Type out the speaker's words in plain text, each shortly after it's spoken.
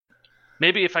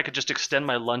Maybe if I could just extend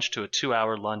my lunch to a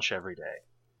 2-hour lunch every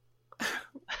day.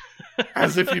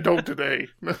 As if you don't today.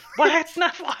 What?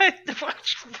 Not what? What?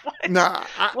 Nah,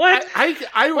 What?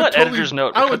 I would What? totally, Editor's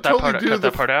note. I would Cut that totally part out. do Cut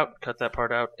that part out. Cut that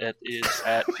part out. It is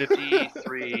at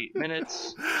 53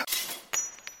 minutes.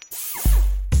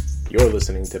 You're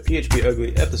listening to PHP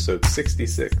Ugly episode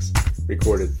 66,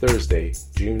 recorded Thursday,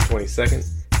 June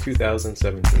 22nd,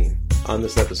 2017. On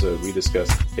this episode, we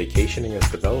discuss vacationing as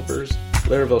developers,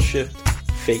 Laravel Shift,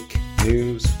 fake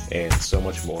news, and so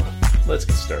much more. Let's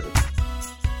get started.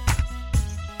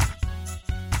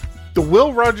 The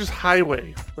Will Rogers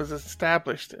Highway was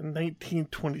established in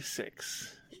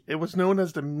 1926. It was known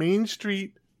as the Main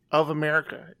Street of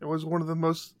America. It was one of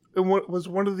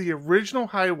the original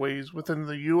highways within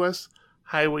the U.S.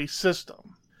 highway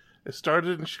system. It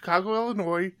started in Chicago,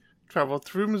 Illinois, traveled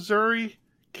through Missouri,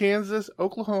 Kansas,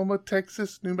 Oklahoma,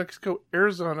 Texas, New Mexico,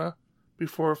 Arizona,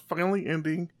 before finally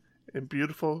ending in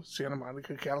beautiful Santa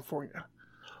Monica, California.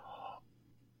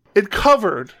 It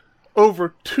covered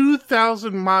over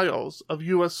 2,000 miles of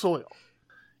U.S. soil.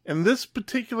 And this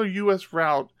particular U.S.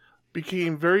 route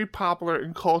became very popular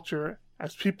in culture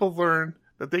as people learned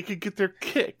that they could get their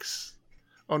kicks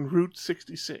on Route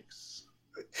 66.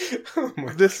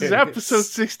 This is episode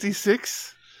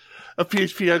 66 of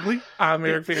PHP Ugly. I'm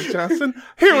Eric Van Johnson.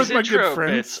 Here with my good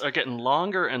friends. Bits are getting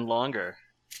longer and longer.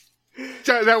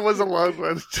 That was a long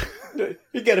one.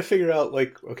 You gotta figure out,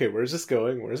 okay, where's this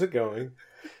going? Where's it going?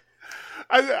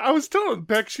 I was telling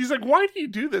Beck, she's like, why do you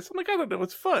do this? I'm like, I don't know,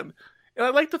 it's fun. And I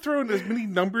like to throw in as many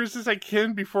numbers as I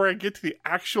can before I get to the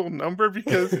actual number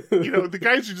because, the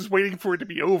guys are just waiting for it to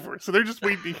be over. So they're just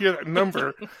waiting to hear that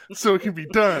number so it can be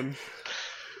done.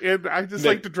 And I just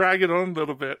like to drag it on a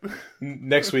little bit.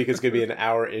 Next week is going to be an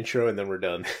hour intro and then we're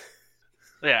done.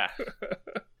 Yeah.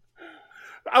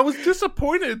 I was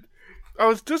disappointed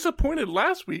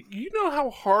last week. You know how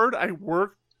hard I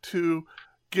worked to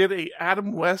get a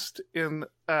Adam West in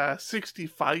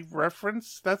 65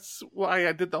 reference? That's why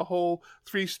I did the whole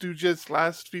Three Stooges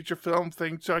last feature film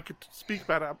thing, so I could speak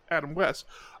about Adam West.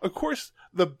 Of course,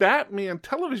 the Batman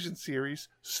television series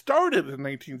started in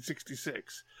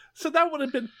 1966, so that would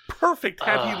have been perfect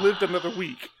had he lived another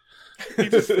week.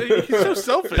 He's so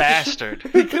selfish. Bastard.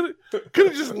 He could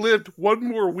have just lived one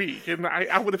more week, and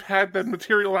I would have had the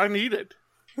material I needed.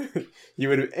 You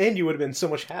would have been so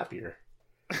much happier.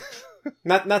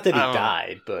 Not that he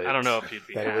died, but I don't know if he'd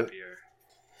be happier.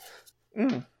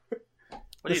 What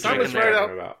are you sun drinking is there?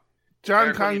 right out. John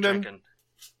Eric, what are you Congdon, drinking?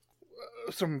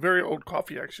 some very old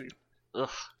coffee, actually. Ugh.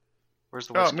 Where's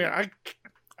the whiskey? Oh man,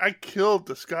 I killed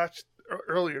the scotch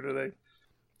earlier today.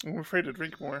 I'm afraid to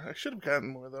drink more. I should have gotten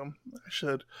more though. I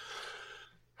should.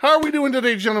 How are we doing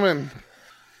today, gentlemen?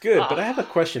 Good, but I have a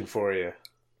question for you.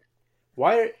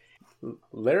 Why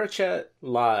LaraChat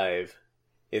Live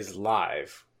is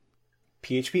live?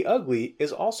 PHP Ugly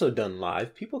is also done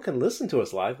live. People can listen to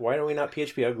us live. Why are we not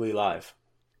PHP Ugly live?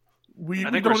 We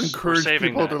don't encourage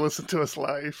people to listen to us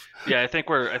live. Yeah, I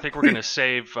think we're going to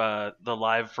save the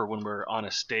live for when we're on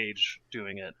a stage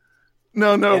doing it.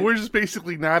 No, we're just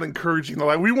basically not encouraging the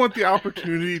live. We want the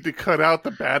opportunity to cut out the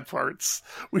bad parts.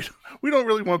 We don't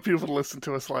really want people to listen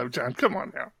to us live, John. Come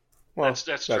on now. Well,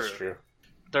 that's true.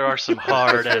 There are some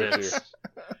hard edits.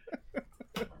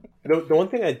 The one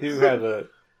thing I do have a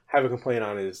complaint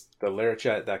on is the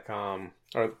larachat.com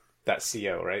or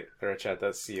 .co, right?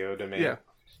 larachat.co domain. Yeah.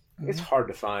 It's hard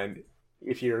to find.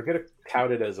 If you're going to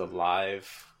tout it as a live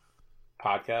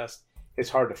podcast, it's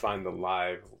hard to find the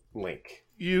live link.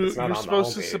 You're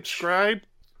supposed to subscribe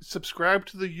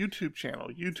to the YouTube channel,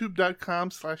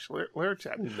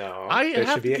 youtube.com/larachat. No. I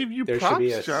have to give you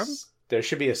props, John. There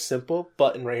should be a simple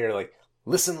button right here like,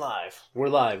 listen live. We're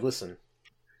live. Listen.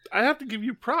 I have to give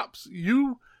you props.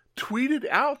 You tweeted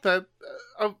out that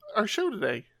our show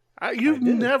today. You've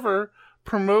never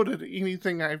promoted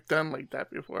anything I've done like that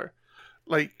before.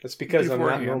 That's because I'm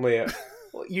not normally.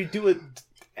 You do it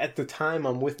at the time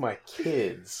I'm with my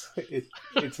kids.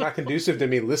 It's not conducive to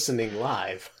me listening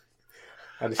live.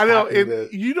 I know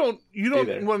you don't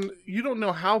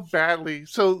know how badly.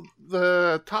 So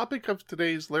the topic of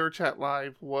today's LaraChat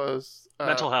Live was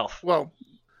mental health. Well,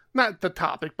 not the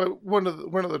topic, but one of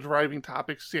the driving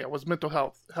topics. Yeah, was mental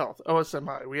health.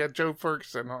 OSMI. We had Joe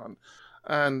Ferguson on,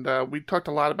 and we talked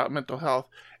a lot about mental health.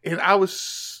 And I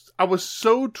was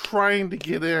so trying to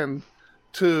get in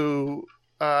to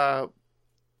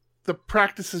the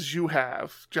practices you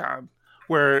have, John.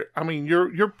 Where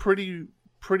you're pretty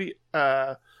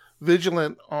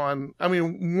vigilant on,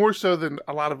 more so than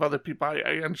a lot of other people.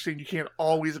 I understand you can't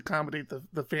always accommodate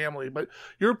the family, but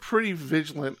you're pretty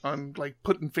vigilant on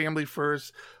putting family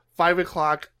first. 5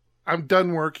 o'clock I'm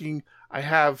done working. I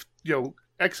have,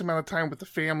 X amount of time with the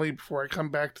family before I come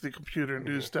back to the computer and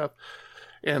do stuff.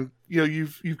 And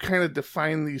you've kind of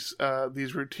defined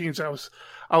these routines. I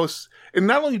was, and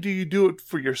not only do you do it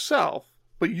for yourself,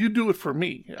 but you do it for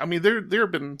me. I mean, there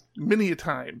have been many a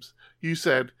times you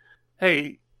said,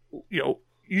 "Hey, you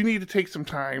need to take some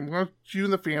time. Why don't you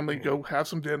and the family go have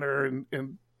some dinner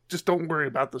and just don't worry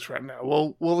about this right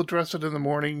now. We'll address it in the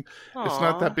morning. Aww. It's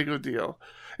not that big of a deal."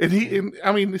 And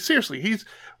I mean, seriously, he's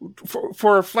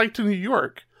for a flight to New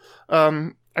York.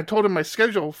 I told him my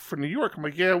schedule for New York. I'm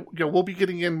like, we'll be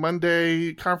getting in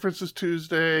Monday. Conference is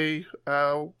Tuesday.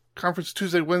 Conference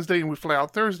Tuesday, Wednesday, and we fly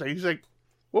out Thursday. He's like,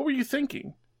 "What were you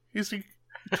thinking?" He's like,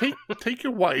 take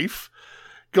your wife,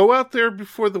 go out there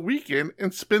before the weekend,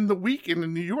 and spend the weekend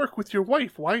in New York with your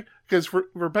wife. Why? Because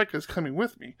Rebecca's coming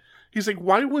with me. He's like,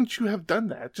 "Why wouldn't you have done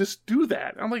that? Just do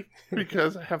that." I'm like,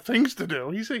 "Because I have things to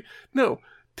do." He's like, "No,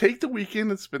 take the weekend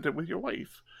and spend it with your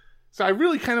wife." So I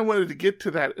really kind of wanted to get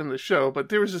to that in the show, but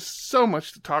there was just so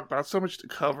much to talk about, so much to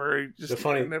cover.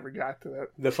 I never got to that.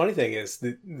 The funny thing is,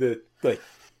 the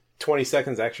 20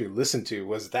 seconds I actually listened to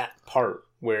was that part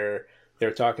where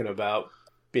they're talking about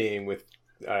being with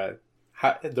the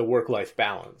work-life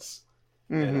balance.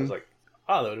 Mm-hmm. And I was like,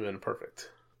 oh, that would have been perfect.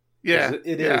 Yeah.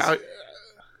 It is.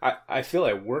 I feel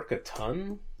I work a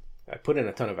ton. I put in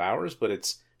a ton of hours, but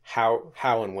it's how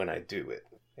and when I do it.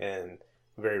 And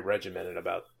very regimented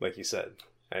about, like you said,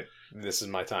 this is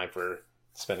my time for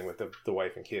spending with the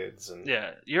wife and kids. And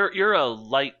yeah, you're a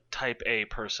light type A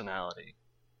personality.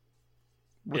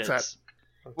 What's that?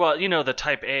 Well, the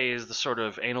type A is the sort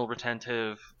of anal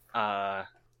retentive,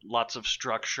 lots of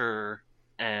structure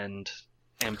and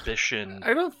ambition.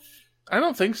 I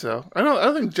don't think so. I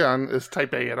don't think John is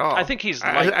type A at all. I think he's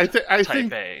type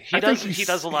A. He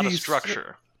does a lot of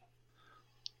structure.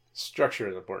 Structure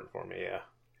is important for me, yeah.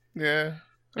 Yeah.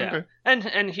 Okay. Yeah.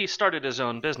 And he started his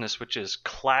own business, which is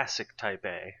classic type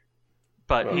A.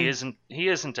 But he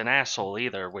isn't an asshole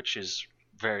either, which is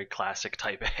very classic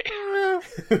type A.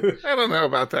 I don't know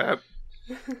about that.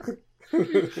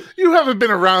 You haven't been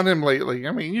around him lately.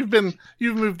 I mean, you've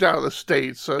moved out of the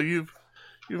States, so you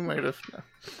might have.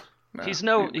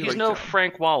 No, he's no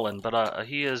Frank Wallen, but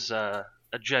he is a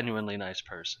genuinely nice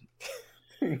person.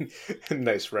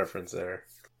 Nice reference there.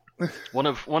 One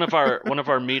of our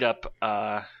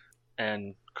meetup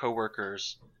and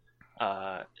coworkers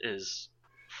is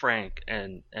Frank,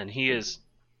 and he is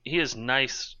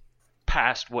nice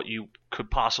past what you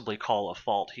could possibly call a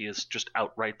fault. He is just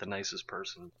outright the nicest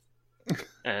person.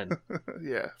 And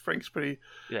yeah, Frank's pretty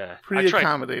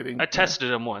accommodating. I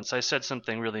tested him once. I said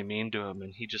something really mean to him,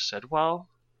 and he just said, "Well,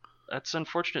 that's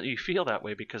unfortunate you feel that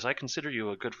way because I consider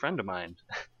you a good friend of mine."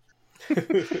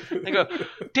 I go,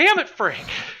 "Damn it, Frank."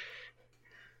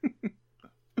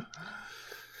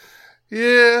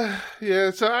 Yeah.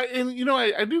 So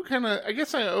I do kind of. I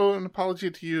guess I owe an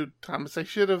apology to you, Thomas. I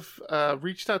should have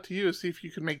reached out to you to see if you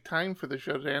could make time for the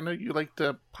show today. I know you like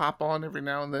to pop on every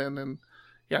now and then, and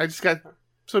I just got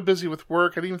so busy with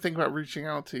work. I didn't even think about reaching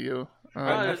out to you.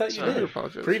 I thought you did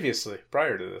previously,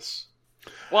 prior to this.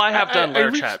 Well, I have done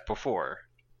Lair Chat before.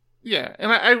 Yeah,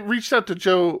 and I reached out to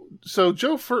Joe. So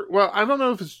Joe, I don't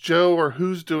know if it's Joe or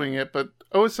who's doing it, but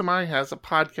OSMI has a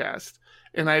podcast.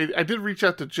 And I did reach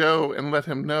out to Joe and let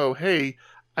him know, hey,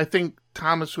 I think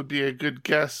Thomas would be a good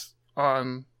guest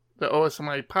on the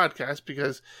OSMI podcast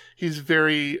because he's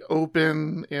very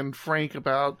open and frank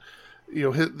about,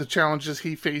 the challenges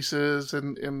he faces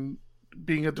and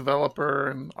being a developer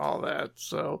and all that.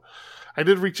 So I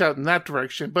did reach out in that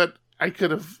direction, but I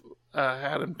could have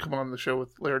had him come on the show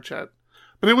with Lair Chat.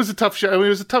 But it was a tough show. I mean, it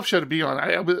was a tough show to be on.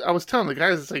 I was telling the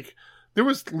guys, it's like, there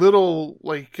was little,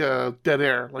 dead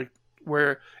air,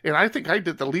 and I think I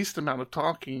did the least amount of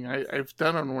talking I've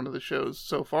done on one of the shows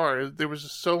so far. There was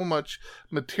just so much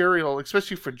material,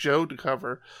 especially for Joe to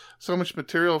cover, so much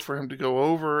material for him to go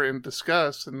over and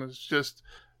discuss, and it's just,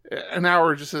 an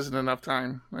hour just isn't enough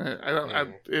time.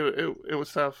 It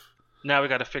was tough. Now we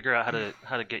got to figure out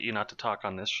how to get you not to talk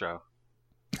on this show.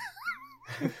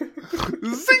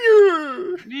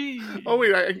 Zinger! Oh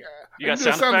wait, you got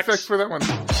sound effects for that one.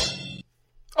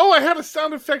 Oh, I had a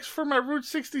sound effects for my Route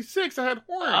 66. I had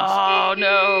horns. Oh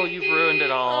no, you've ruined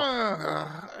it all.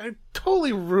 I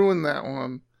totally ruined that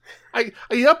one. I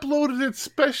uploaded it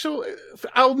special.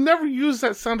 I'll never use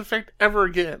that sound effect ever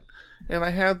again. And I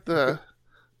had the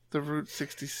Route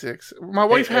 66. My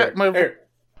wife had my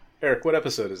Eric, what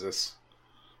episode is this?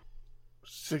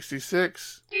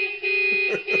 66.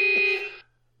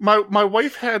 My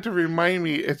wife had to remind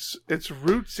me it's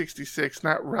Route 66,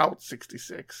 not Route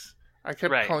 66. I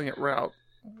kept calling it Route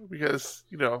because,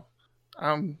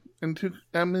 I'm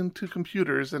into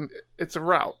computers, and it's a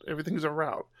route. Everything's a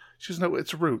route. She says, no,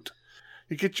 it's route.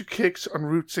 You get your kicks on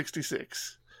Route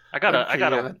 66. I got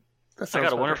a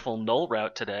That wonderful null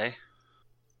route today.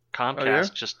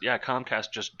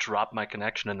 Comcast just dropped my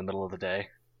connection in the middle of the day.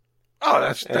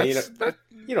 Oh,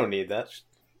 you don't need that.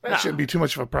 That shouldn't be too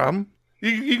much of a problem.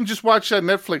 You can just watch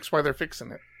Netflix while they're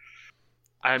fixing it.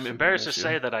 I'm embarrassed to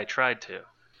say that I tried to.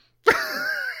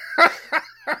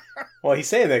 Well, he's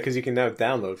saying that because you can now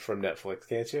download from Netflix,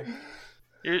 can't you?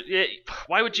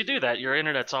 Why would you do that? Your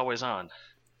internet's always on.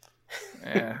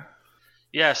 Yeah.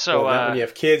 Yeah. So when you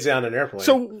have kids on an airplane.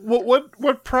 So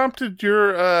what prompted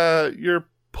your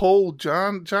poll,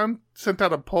 John? John sent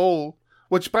out a poll,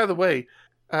 which, by the way,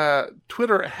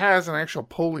 Twitter has an actual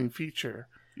polling feature.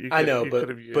 I know,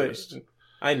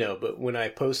 but when I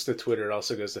post to Twitter, it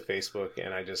also goes to Facebook,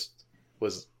 and I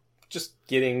was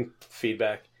getting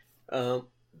feedback.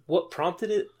 What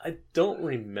prompted it? I don't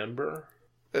remember.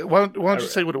 Why don't you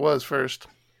say what it was first?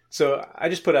 So I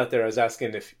just put out there, I was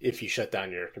asking if you shut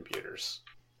down your computers.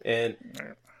 And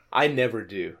I never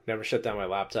do. Never shut down my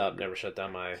laptop, never shut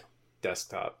down my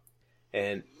desktop.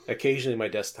 And occasionally my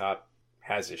desktop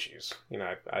has issues. You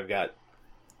know, I've got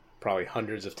probably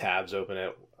hundreds of tabs open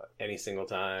at any single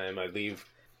time. I leave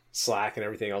Slack and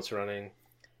everything else running.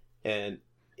 And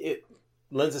it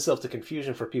lends itself to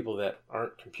confusion for people that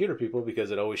aren't computer people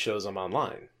because it always shows them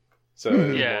online. So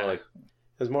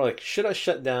it's more like, should I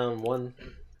shut down one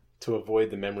to avoid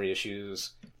the memory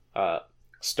issues,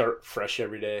 start fresh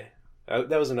every day? That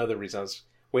was another reason. I was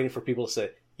waiting for people to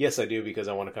say, yes, I do, because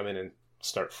I want to come in and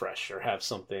start fresh or have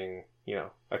something,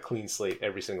 a clean slate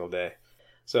every single day.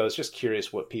 So I was just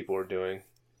curious what people were doing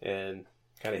and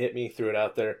kind of hit me, threw it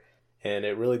out there. And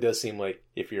it really does seem like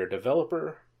if you're a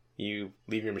developer, you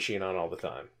leave your machine on all the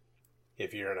time.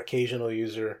 If you're an occasional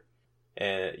user,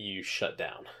 you shut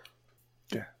down.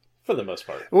 Yeah. For the most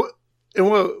part. What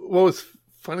was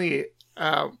funny,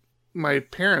 my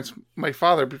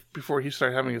father, before he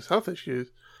started having his health issues,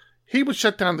 he would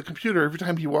shut down the computer every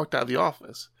time he walked out of the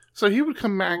office. So he would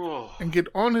come back and get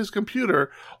on his computer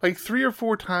like 3 or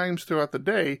 4 times throughout the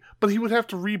day, but he would have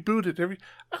to reboot it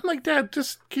I'm like, Dad,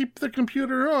 just keep the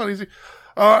computer on. He's like,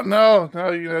 oh, no,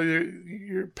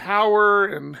 your power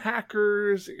and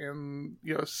hackers and,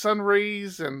 sun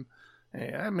rays, and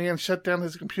that man shut down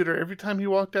his computer every time he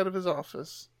walked out of his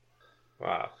office.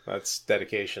 Wow, that's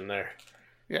dedication there.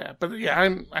 Yeah, but yeah,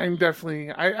 I'm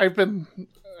definitely, I've been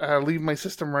leave my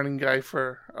system running guy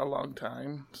for a long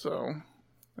time, so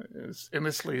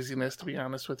it's laziness, to be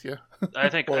honest with you. I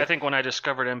think when I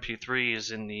discovered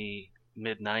MP3s in the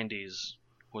mid '90s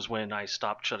was when I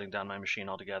stopped shutting down my machine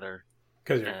altogether.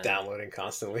 Because you're downloading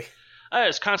constantly. I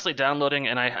was constantly downloading,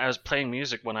 and I was playing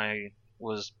music when I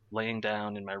was laying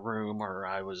down in my room or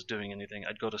I was doing anything.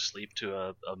 I'd go to sleep to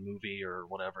a movie or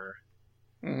whatever.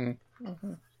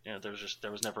 Mm-hmm.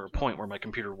 There was never a point where my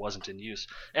computer wasn't in use,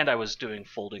 and I was doing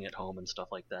folding at home and stuff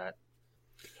like that.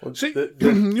 Well,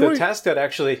 the task that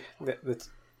actually,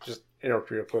 just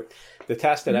interrupt real quick. The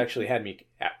task that actually had me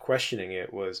questioning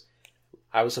it was,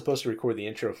 I was supposed to record the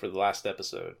intro for the last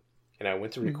episode, and I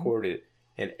went to record it,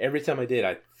 and every time I did,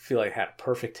 I feel like I had a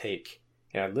perfect take,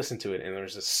 and I listened to it, and there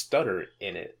was a stutter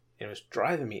in it, and it was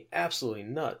driving me absolutely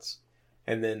nuts.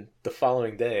 And then the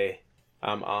following day,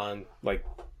 I'm on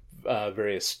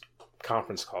various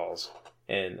conference calls,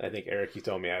 and I think Eric, you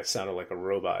told me I sounded like a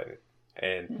robot,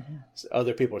 and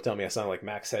other people were telling me I sounded like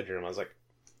Max Headroom. I was like,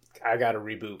 I gotta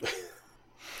reboot.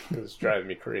 It was driving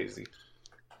me crazy.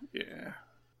 Yeah.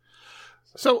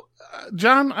 So,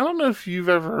 John, I don't know if you've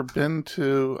ever been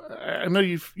to. I know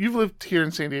you've lived here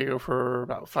in San Diego for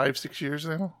about 5-6 years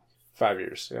now. 5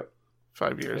 years. Yep.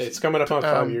 5 years. It's coming up on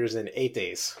 5 years in 8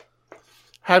 days.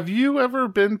 Have you ever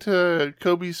been to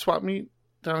Kobe's Swap Meet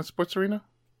down at Sports Arena?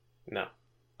 No.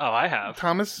 Oh, I have.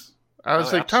 Thomas? I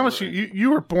was like, absolutely. Thomas, you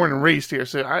were born and raised here,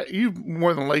 so you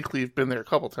more than likely have been there a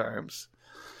couple times.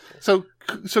 So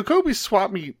Kobe's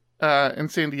Swap Meet in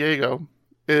San Diego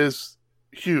is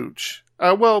huge.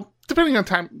 Well, depending on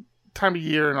time of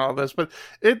year and all this, but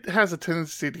it has a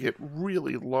tendency to get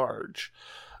really large.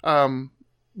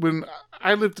 When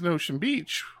I lived in Ocean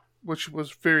Beach, which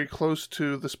was very close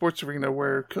to the sports arena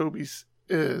where Kobe's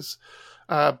is,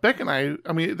 Beck and I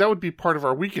mean, that would be part of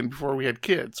our weekend before we had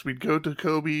kids. We'd go to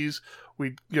Kobe's,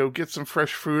 we'd get some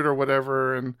fresh fruit or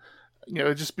whatever, and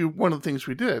it'd just be one of the things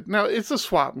we did. Now, it's a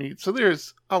swap meet, so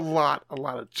there's a lot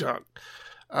of junk.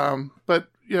 But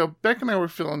Beck and I were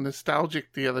feeling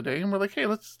nostalgic the other day, and we're like, hey,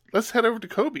 let's head over to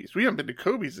Kobe's. We haven't been to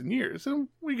Kobe's in years, and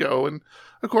we go, and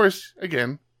of course,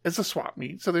 again, it's a swap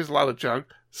meet, so there's a lot of junk.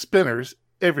 Spinners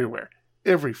everywhere.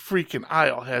 Every freaking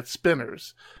aisle had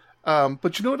spinners.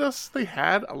 But you know what else they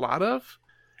had a lot of?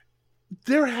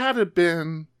 There had to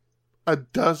been a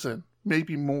dozen,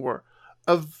 maybe more,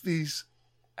 of these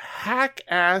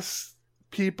hack-ass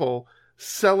people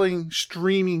selling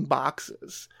streaming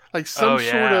boxes. Like some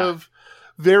sort of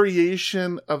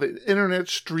variation of an internet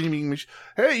streaming machine.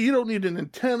 Hey, you don't need an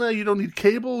antenna, you don't need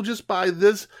cable, just buy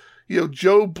this,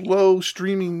 Joe Blow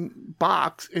streaming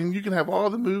box, and you can have all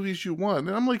the movies you want.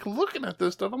 And I'm like looking at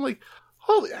this stuff, I'm like,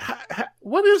 holy,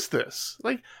 what is this?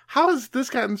 Like, how has this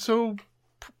gotten so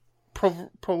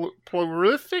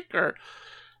prolific? Or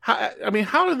how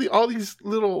are all these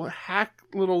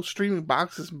little streaming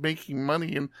boxes making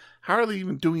money, and how are they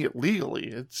even doing it legally?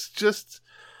 It's just,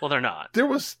 well, they're not. There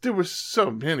was so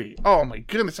many. Oh my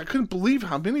goodness, I couldn't believe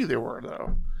how many there were,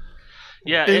 though.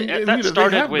 Yeah, and that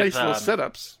started they have with nice little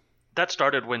setups. That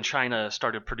started when China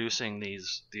started producing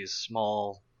these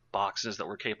small boxes that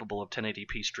were capable of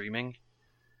 1080p streaming.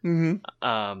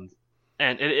 Mm-hmm.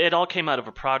 And it all came out of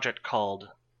a project called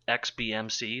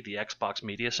XBMC, the Xbox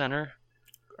Media Center.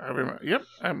 I remember. Yep.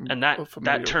 And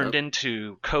that turned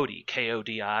into Kodi,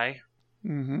 Kodi.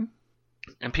 Mm-hmm.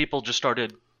 And people just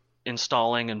started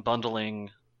installing and bundling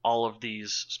all of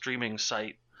these streaming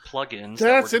site plugins.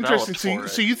 That's that were interesting.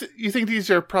 So you think these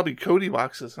are probably Kodi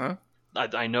boxes, huh?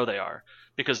 I know they are,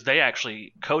 because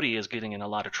Kodi is getting in a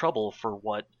lot of trouble for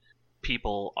what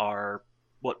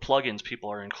plugins people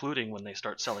are including when they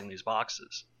start selling these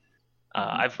boxes.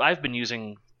 I've been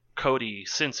using Kodi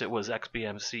since it was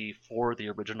XBMC for the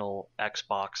original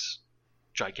Xbox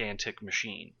gigantic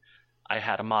machine. I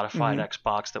had a modified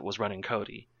Xbox that was running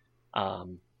Kodi.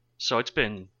 So it's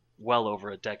been well over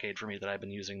a decade for me that I've been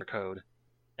using the code.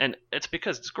 And it's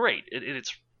because it's great.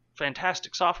 It's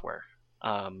fantastic software.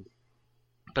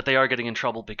 But they are getting in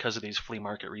trouble because of these flea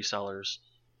market resellers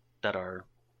that are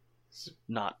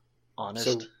not honest.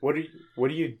 So what are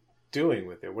you doing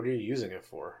with it? What are you using it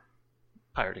for?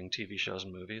 Pirating TV shows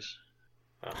and movies.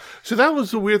 Oh. So that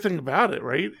was the weird thing about it,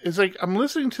 right? It's like I'm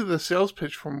listening to the sales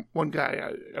pitch from one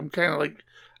guy. I'm kind of like,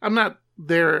 I'm not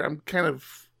there. I'm kind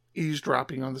of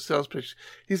eavesdropping on the sales pitch.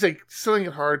 He's like selling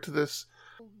it hard to this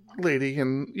lady,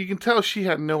 and you can tell she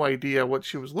had no idea what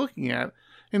she was looking at.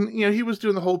 And he was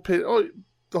doing the whole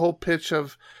pitch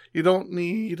of you don't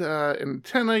need an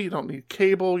antenna, you don't need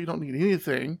cable, you don't need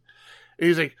anything. And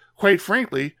he's like, quite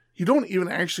frankly, you don't even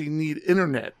actually need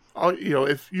internet.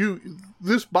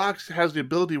 This box has the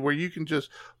ability where you can just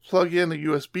plug in a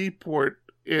USB port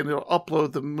and it'll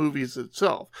upload the movies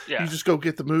itself. Yeah. You just go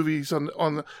get the movies on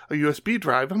a USB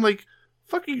drive. I'm like,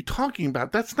 fuck are you talking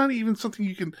about? That's not even something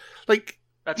you can, like...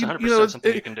 That's 100%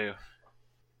 something you can do.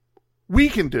 We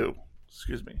can do.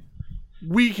 Excuse me.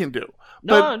 We can do.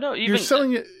 No, even you're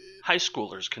selling it. High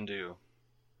schoolers can do.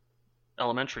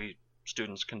 Elementary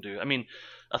students can do. I mean,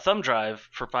 a thumb drive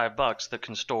for $5 that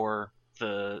can store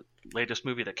the latest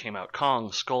movie that came out,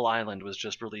 Kong Skull Island, was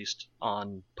just released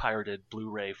on pirated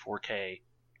Blu-ray 4K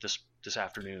this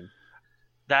afternoon.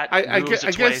 That I guess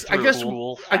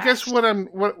what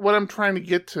I'm trying to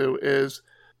get to is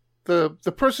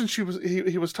the person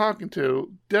he was talking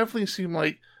to definitely seemed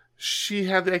like she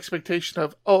had the expectation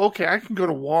of, oh, okay, I can go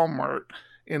to Walmart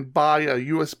and buy a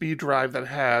USB drive that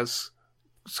has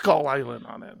Skull Island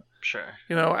on it. Sure.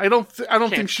 I don't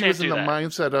think she was in the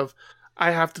mindset of,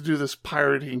 I have to do this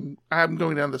pirating. I'm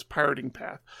going down this pirating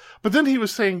path. But then he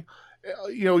was saying,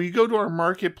 you go to our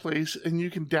marketplace and you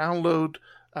can download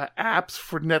apps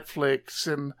for Netflix.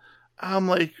 And I'm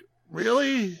like,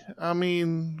 really? I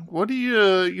mean, what do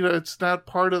you, it's not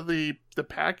part of the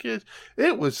package?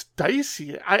 It was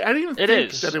dicey. I didn't even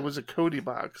think that it was a Kodi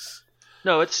box.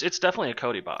 No, it's definitely a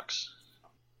Kodi box.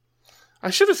 I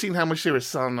should have seen how much they were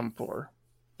selling them for.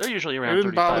 They're usually around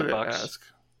 $35. Ask.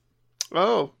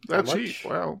 Oh, that's cheap.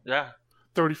 Wow. Yeah.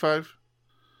 35.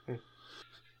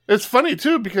 It's funny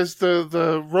too because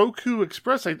the Roku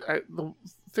Express, the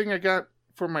thing I got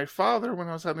for my father when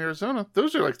I was out in Arizona,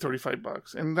 those are like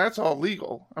 $35, and that's all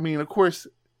legal. I mean, of course,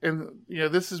 and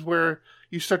this is where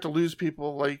you start to lose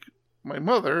people like my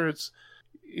mother. It's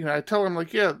I tell him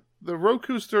like, yeah, the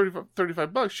Roku's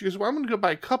 $35. She goes, well, I'm going to go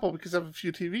buy a couple because I have a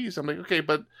few TVs. I'm like, okay,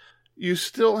 but you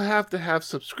still have to have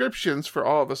subscriptions for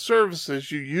all the services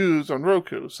you use on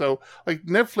Roku. So, like,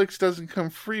 Netflix doesn't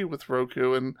come free with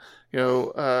Roku, and,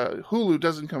 Hulu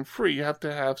doesn't come free. You have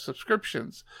to have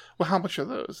subscriptions. Well, how much are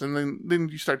those? And then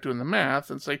you start doing the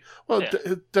math, and it's like, well,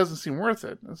 it doesn't seem worth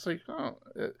it. And it's like,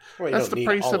 that's the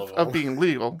price of being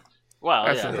legal. Well,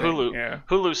 yeah,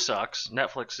 Hulu sucks.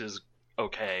 Netflix is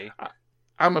okay.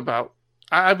 I'm about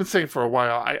I've been saying for a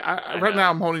while. I right know.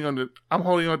 now I'm holding on to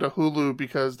Hulu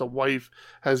because the wife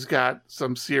has got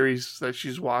some series that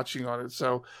she's watching on it.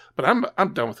 So, but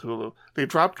I'm done with Hulu. They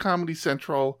dropped Comedy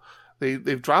Central.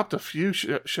 They've dropped a few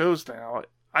shows now.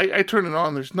 I turn it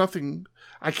on. There's nothing.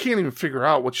 I can't even figure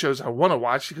out what shows I want to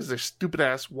watch because their stupid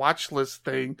ass watch list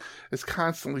thing is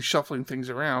constantly shuffling things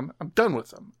around. I'm done with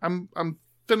them. I'm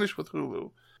finished with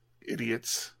Hulu.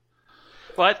 Idiots.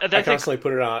 Well, I I think constantly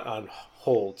put it on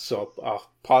hold, so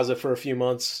I'll pause it for a few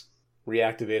months,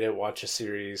 reactivate it, watch a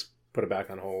series, put it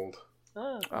back on hold.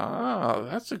 Oh,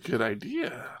 that's a good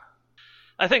idea.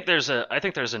 I think there's an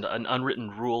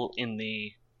unwritten rule in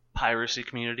the piracy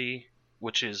community,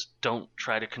 which is don't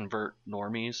try to convert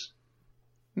normies.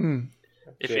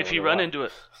 If you run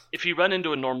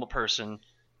into a normal person,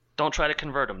 don't try to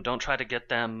convert them. Don't try to get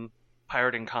them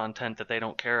pirating content that they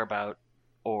don't care about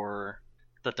or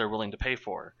that they're willing to pay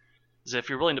for. Because if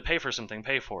you're willing to pay for something,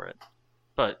 pay for it.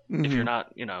 But if you're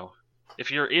not,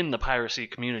 if you're in the piracy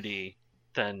community,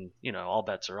 then all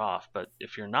bets are off. But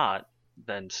if you're not,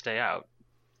 then stay out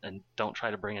and don't try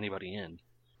to bring anybody in.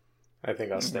 I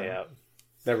think I'll stay out.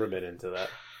 Never been into that.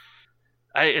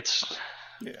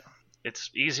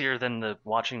 It's easier than the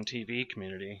watching TV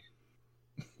community.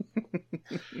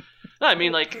 No, I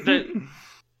mean,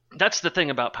 that's the thing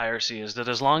about piracy is that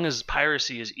as long as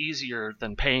piracy is easier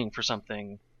than paying for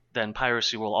something, then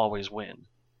piracy will always win.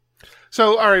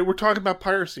 So, all right, we're talking about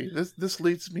piracy. This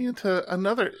leads me into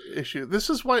another issue. This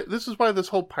is why this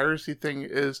whole piracy thing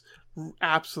is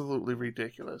absolutely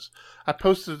ridiculous. I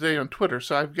posted today on Twitter,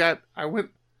 so I went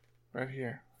right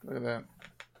here. Look at that.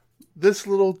 This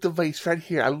little device right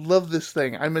here. I love this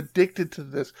thing. I'm addicted to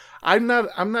this. I'm not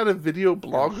a video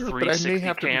blogger, but I may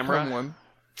have to become one.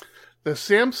 The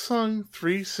Samsung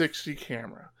 360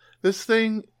 camera. This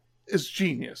thing is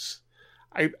genius.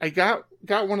 I got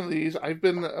one of these. I've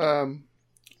been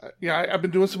I've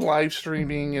been doing some live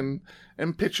streaming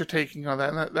and picture taking on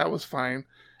that, and that was fine.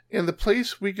 And the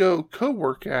place we go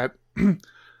co-work at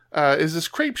is this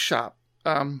crepe shop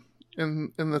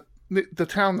in the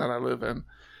town that I live in.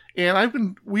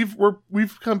 And we've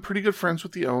become pretty good friends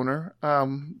with the owner,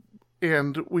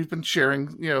 and we've been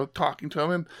sharing, talking to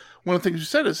him. And one of the things he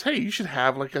said is, "Hey, you should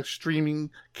have like a streaming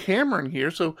camera in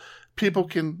here so people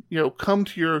can, come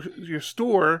to your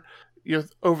store,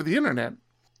 over the internet."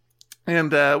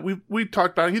 And we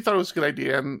talked about it. He thought it was a good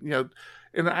idea, and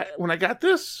when I got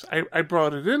this, I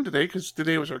brought it in today because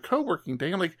today was our co-working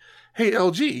day. I'm like, "Hey,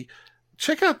 LG,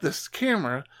 check out this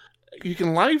camera. You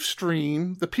can live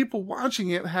stream. The people watching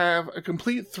it have a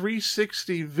complete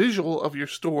 360 visual of your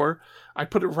store." I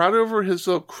put it right over his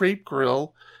little crepe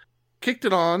grill, kicked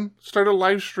it on, started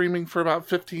live streaming for about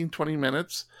 15, 20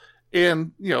 minutes,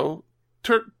 and,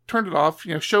 turned it off,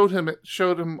 showed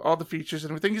him all the features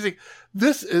and everything. He's like,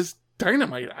 "This is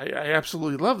dynamite. I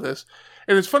absolutely love this."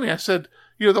 And it's funny, I said,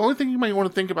 the only thing you might want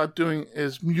to think about doing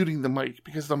is muting the mic,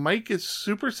 because the mic is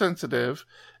super sensitive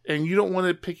and you don't want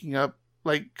it picking up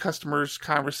like customers'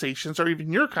 conversations or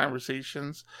even your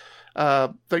conversations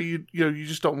that you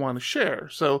just don't want to share.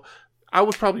 So I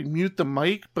would probably mute the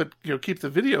mic, but keep the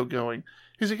video going.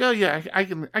 He's like, "Oh yeah, I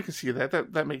can see that.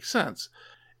 That makes sense."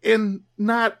 And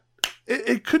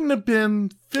it couldn't have been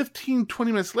 15,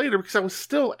 20 minutes later, because I was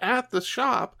still at the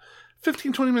shop.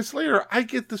 15, 20 minutes later, I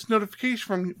get this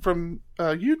notification from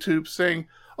YouTube saying,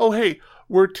 "Oh hey,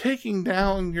 we're taking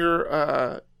down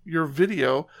your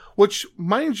video," which,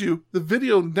 mind you, the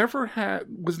video it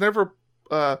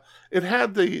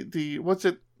had the what's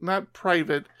it, not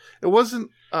private, it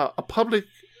wasn't a public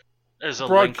As a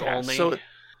broadcast, link only.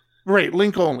 Right,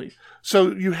 link only.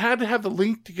 So you had to have the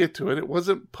link to get to it. It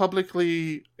wasn't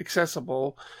publicly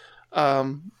accessible.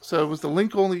 So it was the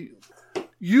link only.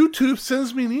 YouTube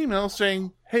sends me an email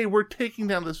saying, "Hey, we're taking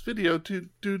down this video due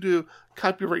to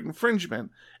copyright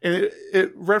infringement." And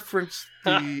it referenced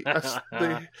the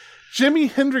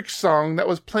Jimi Hendrix song that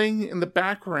was playing in the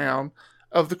background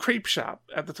of the crepe shop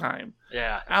at the time.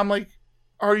 Yeah. I'm like,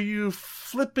 are you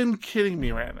flipping kidding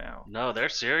me right now? No, they're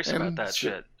serious about that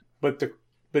shit. But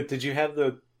did you have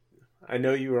I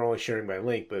know you were only sharing by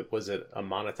link, but was it a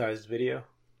monetized video?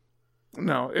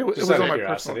 No, it was out on of my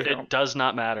curiosity. personal account. It does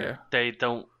not matter. Yeah.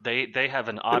 They have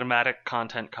an automatic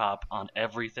content cop on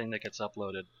everything that gets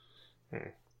uploaded.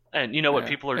 And you know what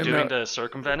people are doing to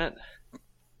circumvent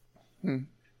it?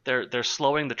 They're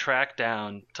slowing the track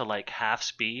down to like half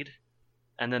speed,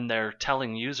 and then they're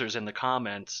telling users in the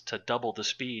comments to double the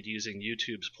speed using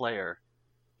YouTube's player.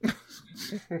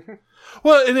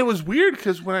 Well, and it was weird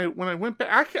because when I went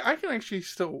back, I can actually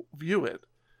still view it.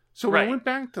 So when I went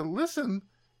back to listen,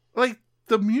 like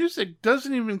the music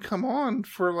doesn't even come on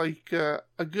for like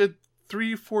a good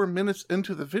 3-4 minutes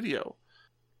into the video.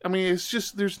 I mean, it's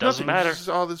just there's Doesn't nothing. matter. It's just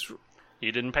all this.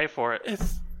 You didn't pay for it.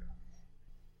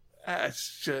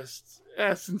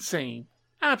 That's insane.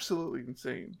 Absolutely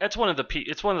insane. It's one of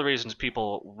the reasons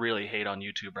people really hate on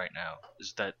YouTube right now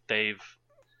is that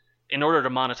in order to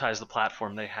monetize the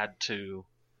platform, they had to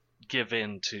give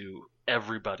in to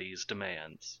everybody's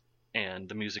demands, and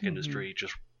the music industry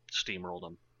just steamrolled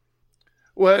them.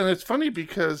 Well, and it's funny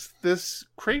because this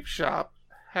crepe shop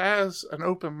has an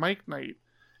open mic night,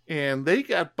 and they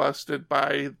got busted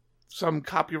by some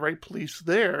copyright police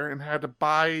there and had to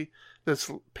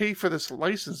pay for this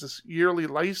license, this yearly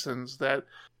license that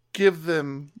give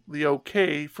them the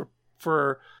okay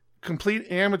for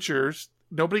complete amateurs.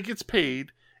 Nobody gets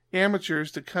paid.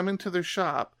 Amateurs to come into their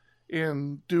shop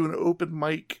and do an open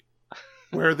mic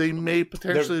where they may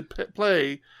potentially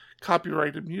play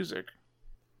copyrighted music.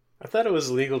 I thought it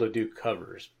was legal to do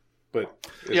covers, but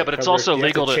but it's also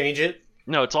legal to change it.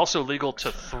 No, it's also legal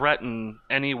to threaten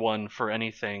anyone for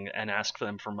anything and ask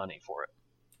them for money for it.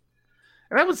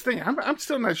 And I was thinking, I'm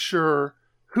still not sure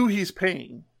who he's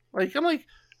paying. I'm like,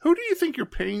 who do you think you're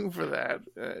paying for that?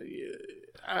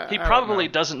 He probably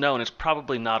doesn't know, and it's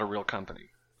probably not a real company.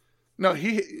 No,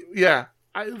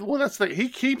 that's the thing. He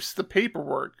keeps the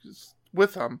paperwork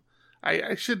with him.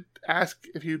 I should ask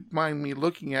if you'd mind me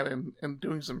looking at it and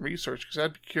doing some research, because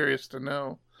I'd be curious to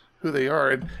know who they are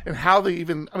and how they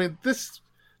even. I mean, this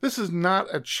is not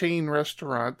a chain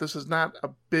restaurant. This is not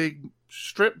a big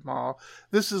strip mall.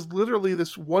 This is literally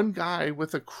this one guy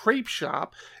with a crepe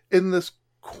shop in this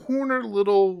corner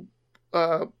little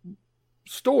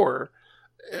store.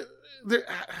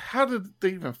 How did they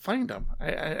even find him?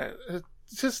 It's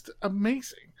just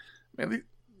amazing, man.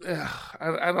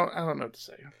 I don't know what to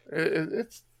say.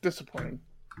 It's disappointing.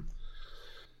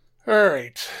 All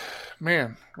right,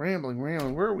 man. Rambling.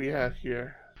 Where are we at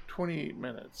here? 28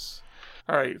 minutes.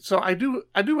 All right, so I do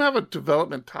have a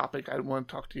development topic I want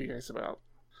to talk to you guys about.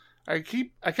 I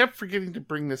kept forgetting to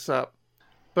bring this up,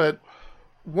 but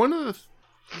one of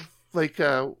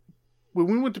the when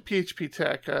we went to PHP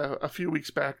Tech a few weeks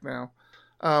back now,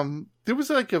 there was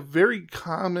a very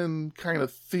common kind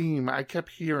of theme I kept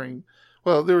hearing.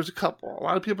 Well, there was a couple. A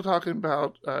lot of people talking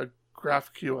about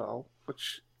GraphQL,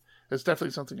 which is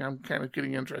definitely something I'm kind of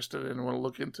getting interested in and want to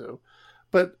look into.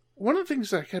 But one of the things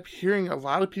that I kept hearing a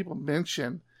lot of people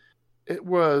mention, it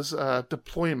was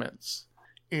deployments.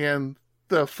 And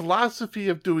the philosophy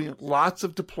of doing lots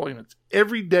of deployments.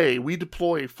 Every day we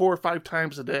deploy 4 or 5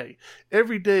 times a day.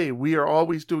 Every day we are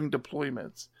always doing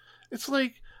deployments. It's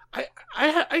like,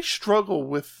 I struggle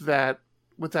with that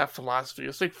philosophy.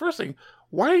 It's like, first thing,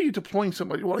 why are you deploying so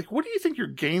much? What do you think you're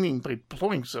gaining by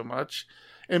deploying so much?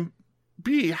 And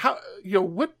B,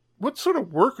 what sort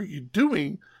of work are you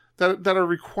doing that are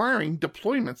requiring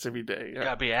deployments every day?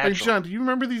 Gotta be agile. John, do you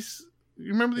remember these?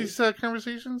 You remember these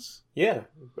conversations? Yeah,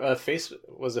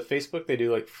 Facebook? They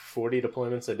do 40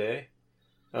 deployments a day.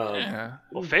 Yeah.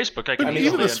 Well, Facebook,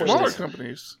 even the smaller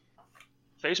companies.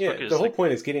 Facebook is the whole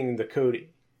point is getting the code.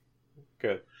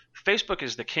 Good. Facebook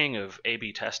is the king of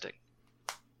A/B testing.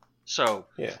 So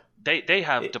they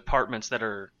have departments that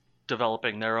are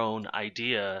developing their own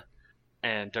idea,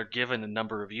 and they're given a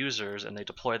number of users, and they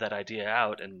deploy that idea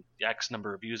out, and X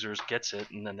number of users gets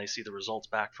it, and then they see the results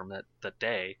back from that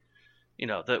day.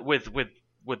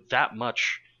 With that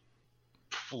much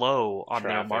flow on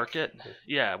their market,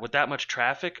 with that much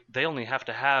traffic, they only have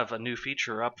to have a new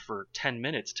feature up for 10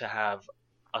 minutes to have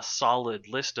a solid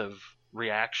list of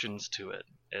reactions to it.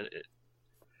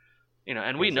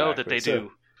 And we know that they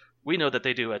do. We know that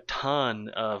they do a ton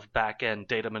of back-end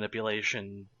data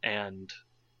manipulation and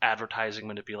advertising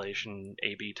manipulation,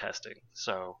 A/B testing.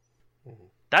 So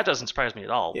that doesn't surprise me at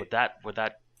all with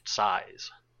that size.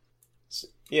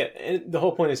 Yeah, and the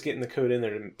whole point is getting the code in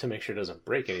there to make sure it doesn't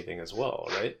break anything as well,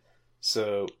 right?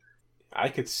 So I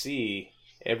could see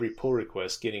every pull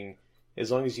request getting,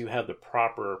 as long as you have the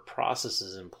proper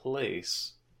processes in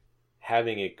place,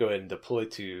 having it go ahead and deploy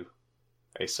to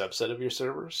a subset of your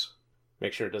servers,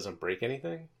 make sure it doesn't break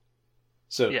anything.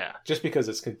 So just because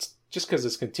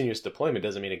it's continuous deployment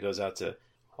doesn't mean it goes out to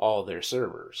all their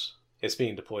servers. It's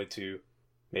being deployed to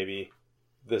maybe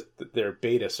their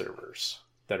beta servers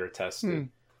that are tested.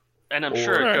 And I'm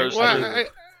sure it goes.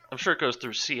 I'm sure it goes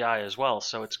through CI as well.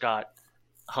 So it's got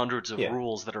hundreds of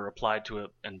rules that are applied to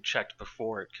it and checked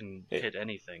before it can hit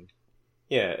anything.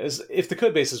 Yeah, if the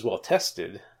code base is well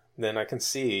tested, then I can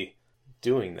see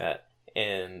doing that.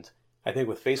 And I think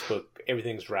with Facebook,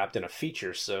 everything's wrapped in a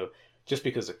feature. So just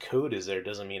because the code is there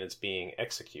doesn't mean it's being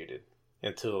executed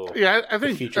until I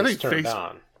think the feature is turned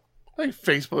on. I think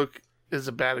Facebook is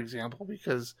a bad example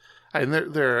because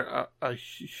they're a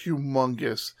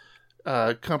humongous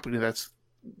company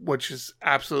which is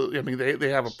absolutely. I mean, they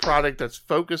have a product that's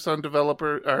focused on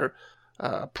developer or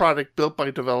a product built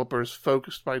by developers,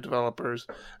 focused by developers.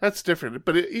 That's different.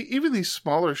 But even these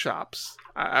smaller shops,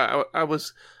 I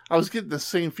was getting the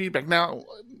same feedback. Now,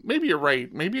 maybe you're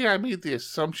right. Maybe I made the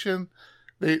assumption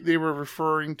they were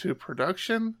referring to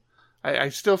production. I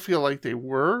still feel like they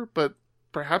were, but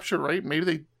perhaps you're right. Maybe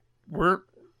they weren't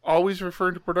always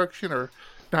referring to production or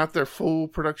not their full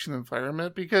production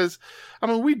environment. Because, I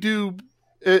mean, we do,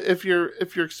 if you're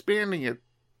expanding it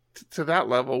to that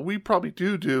level, we probably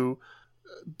do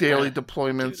daily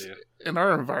deployments in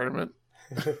our environment.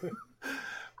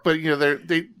 But, you know,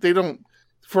 they don't,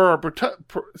 for our,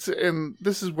 and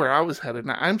this is where I was headed.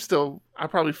 Now, I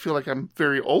probably feel like I'm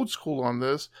very old school on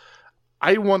this.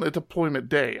 I want a deployment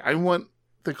day. I want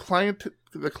the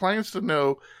clients to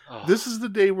know this is the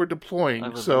day we're deploying. I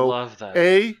would so love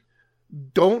that.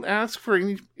 Don't ask for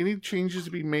any changes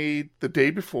to be made the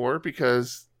day before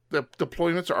because the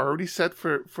deployments are already set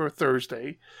for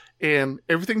Thursday, and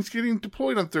everything's getting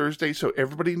deployed on Thursday, so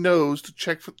everybody knows to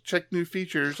check new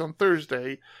features on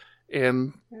Thursday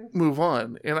and move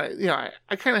on. And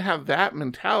I kind of have that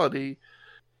mentality.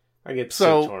 I get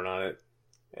so torn on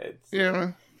it.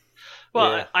 Yeah.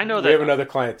 Well, yeah. I know that we have another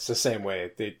client that's the same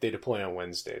way. They deploy on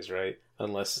Wednesdays, right?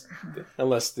 Unless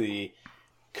the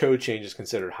code change is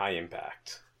considered high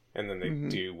impact, and then they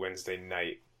do Wednesday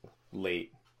night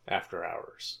late after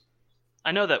hours.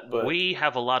 I know that we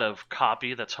have a lot of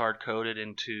copy that's hard coded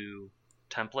into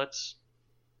templates,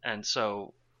 and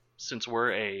so since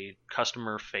we're a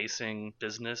customer facing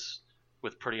business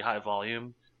with pretty high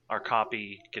volume, our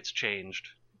copy gets changed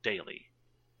daily,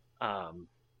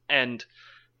 and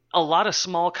a lot of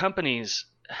small companies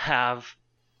have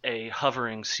a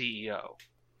hovering CEO.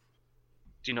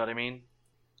 Do you know what I mean?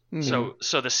 Mm-hmm.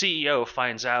 So the CEO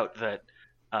finds out that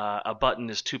a button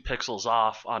is 2 pixels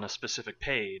off on a specific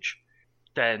page,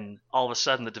 then all of a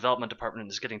sudden the development department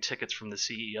is getting tickets from the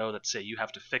CEO that say you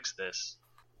have to fix this,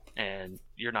 and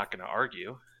you're not going to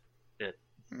argue it.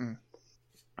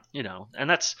 You know, and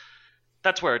that's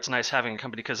where it's nice having a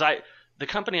company, because the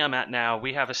company I'm at now,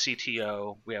 we have a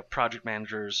CTO, we have project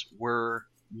managers, we're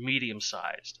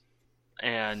medium-sized,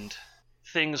 and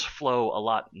things flow a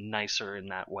lot nicer in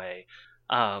that way.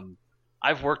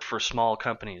 I've worked for small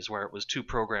companies where it was 2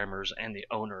 programmers and the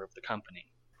owner of the company,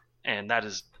 and that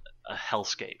is a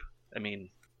hellscape. I mean,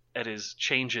 it is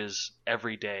changes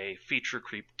every day, feature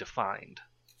creep defined.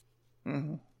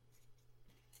 Mm-hmm.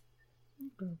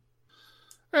 Okay.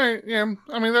 All right, yeah.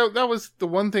 I mean, that was the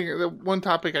one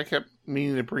topic I kept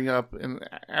meaning to bring up, and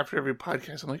after every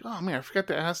podcast, I'm like, oh man, I forgot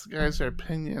to ask the guys their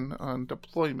opinion on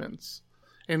deployments.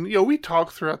 And we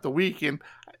talked throughout the week, and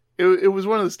it was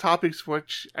one of those topics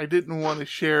which I didn't want to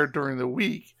share during the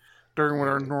week, during one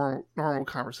of our normal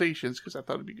conversations, because I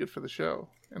thought it'd be good for the show,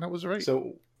 and I was right.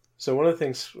 So one of the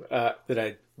things that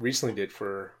I recently did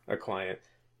for a client,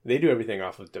 they do everything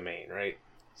off of domain, right?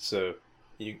 So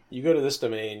you go to this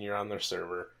domain, you're on their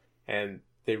server, and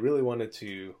they really wanted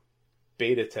to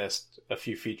beta test a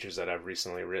few features that I've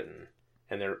recently written,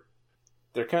 and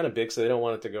they're kind of big, so they don't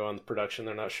want it to go on the production.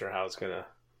 They're not sure how it's going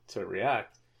to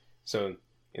react. So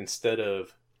instead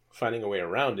of finding a way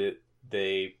around it,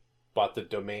 they bought the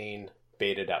domain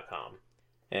beta.com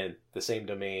and the same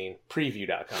domain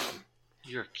preview.com.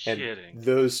 You're kidding. And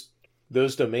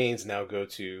those domains now go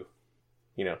to,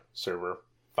 server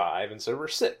 5 and server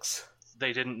 6.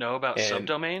 They didn't know about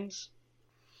subdomains?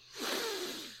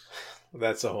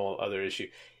 That's a whole other issue.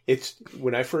 It's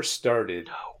when I first started.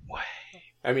 No way.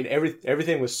 I mean,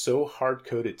 everything was so hard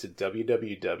coded to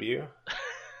www.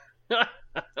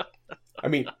 I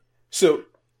mean, so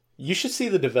you should see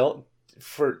the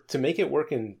to make it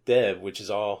work in dev, which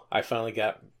is all I finally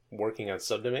got working on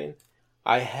subdomain.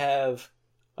 I have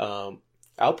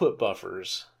output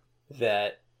buffers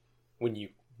that when you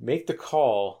make the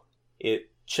call,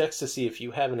 it checks to see if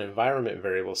you have an environment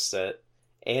variable set,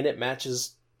 and it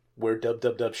matches where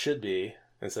www should be,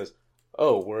 and says,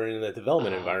 "Oh, we're in a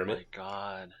development environment." Oh my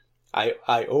god!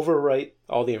 I overwrite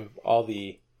all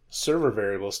the server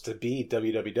variables to be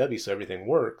www, so everything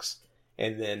works,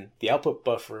 and then the output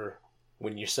buffer,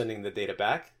 when you're sending the data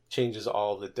back, changes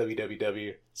all the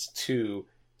www to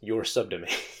your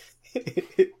subdomain.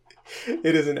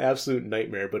 It is an absolute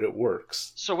nightmare, but it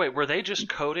works. So wait, were they just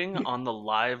coding on the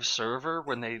live server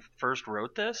when they first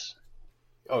wrote this?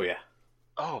 Oh yeah.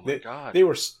 Oh my god.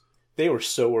 They were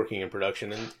so working in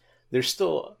production, and there's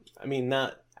still, I mean,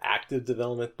 not active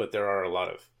development, but there are a lot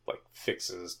of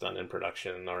fixes done in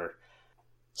production, or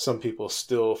some people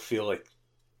still feel like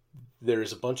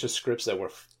there's a bunch of scripts that we're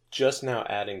just now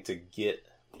adding to Git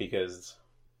because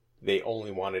they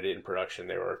only wanted it in production.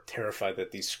 They were terrified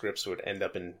that these scripts would end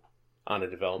up on a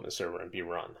development server and be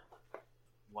run.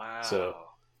 Wow. So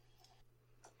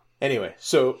anyway,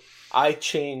 so I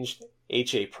changed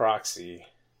HA proxy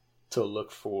to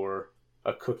look for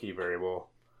a cookie variable,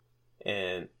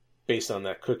 and based on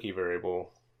that cookie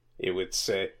variable, it would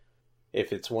say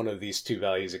if it's one of these two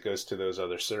values, it goes to those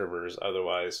other servers.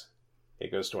 Otherwise,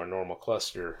 it goes to our normal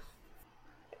cluster,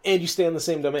 and you stay on the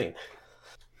same domain.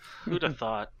 Who'd have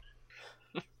thought?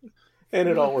 And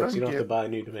it all works. You don't have to buy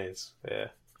new domains. Yeah.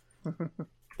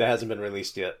 That hasn't been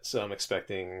released yet, so I'm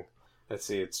expecting, let's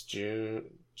see, it's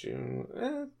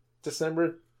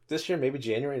December this year, maybe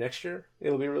January next year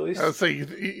it'll be released. I would say,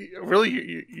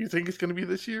 you think it's going to be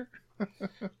this year?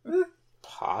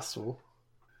 Possible.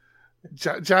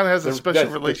 John has a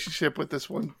special relationship with this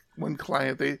one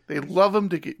client. They love him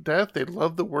to get death. They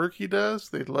love the work he does.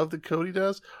 They love the code he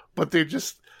does, but they're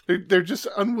just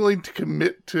unwilling to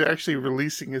commit to actually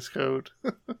releasing his code.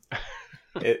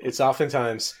 It's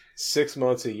oftentimes 6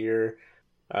 months, a year.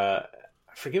 I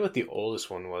forget what the oldest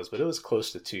one was, but it was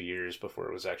close to 2 years before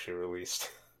it was actually released.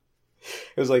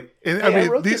 It was like, and, hey, I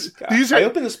opened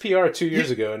this PR 2 years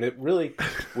ago, and it really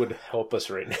would help us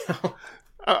right now.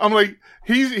 I'm like,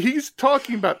 he's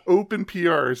talking about open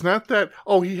PRs, not that,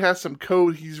 oh, he has some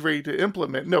code he's ready to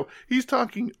implement. No, he's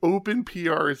talking open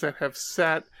PRs that have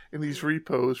sat in these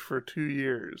repos for 2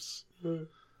 years.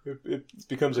 It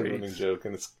becomes a running joke,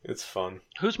 and it's fun.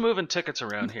 Who's moving tickets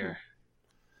around here?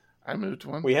 I moved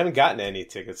one. We haven't gotten any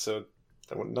tickets, so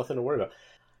nothing to worry about.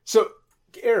 So,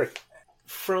 Eric,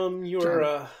 from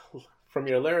your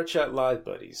LaraChat Live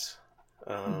buddies,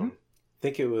 I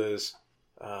think it was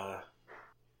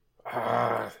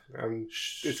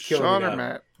it's killing Sean me or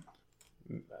now.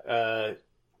 Matt?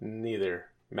 Neither.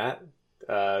 Matt?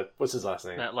 What's his last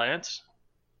name? Matt Lance?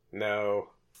 No.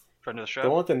 Friend of the show? The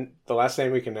one the last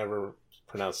name we can never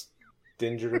pronounce.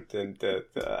 Dinger,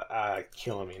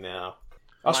 killing me now.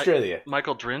 Australia.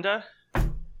 Michael Drinda?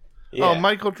 Yeah. Oh,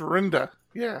 Michael Dorinda.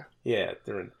 Yeah. Yeah.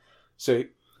 So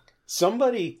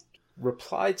somebody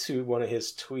replied to one of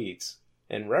his tweets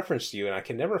and referenced you, and I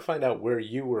can never find out where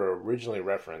you were originally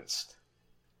referenced.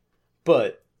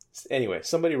 But anyway,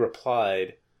 somebody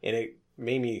replied, and it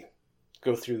made me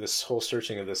go through this whole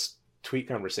searching of this tweet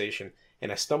conversation,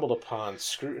 and I stumbled upon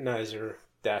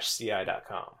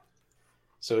scrutinizer-ci.com.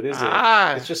 So it is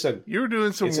it's just a... You were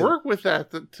doing some work with that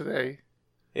today.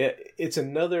 Yeah, it's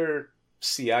another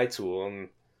CI tool, and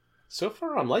so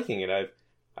far I'm liking it.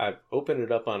 I've opened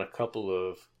it up on a couple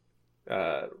of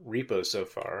repos so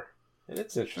far, and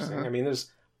it's interesting. I mean,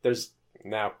 there's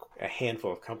now a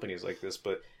handful of companies like this,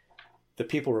 but the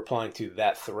people replying to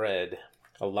that thread,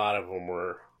 a lot of them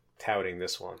were touting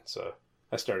this one, so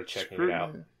I started checking it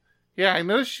out. Yeah, I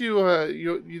noticed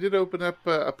you did open up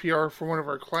a PR for one of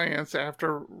our clients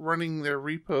after running their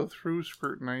repo through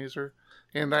Scrutinizer,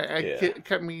 and I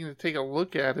kept meaning to take a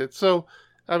look at it. So,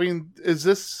 I mean, is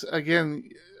this, again,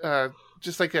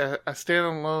 just like a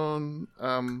standalone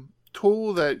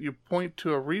tool that you point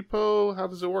to a repo? How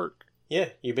does it work? Yeah,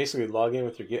 you basically log in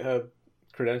with your GitHub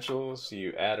credentials,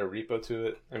 you add a repo to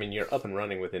it. I mean, you're up and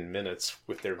running within minutes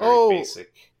with their very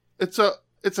basic... It's a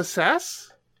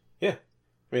SaaS? Yeah.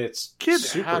 I mean, it's Get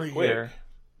super out of quick. here.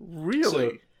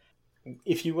 Really? So,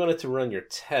 if you wanted to run your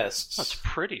tests... That's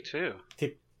pretty, too.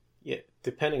 Yeah,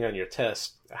 depending on your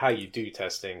test, how you do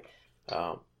testing,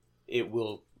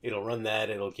 it'll run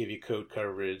that, it'll give you code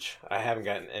coverage. I haven't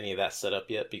gotten any of that set up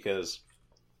yet because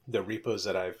the repos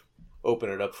that I've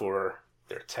opened it up for,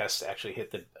 their tests actually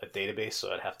hit a database,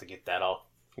 so I'd have to get that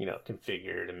all,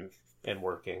 configured and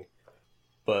working.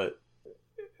 But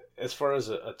as far as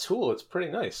a tool, it's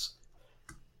pretty nice.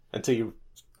 Until you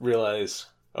realize,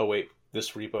 oh wait,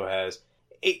 this repo has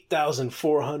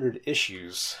 8,400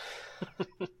 issues.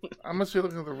 I must be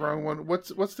looking at the wrong one. What's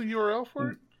the URL for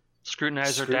it?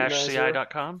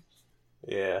 Scrutinizer-ci.com.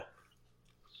 Yeah.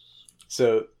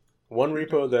 So one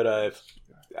repo that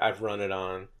I've run it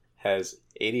on has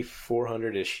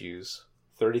 8,400 issues,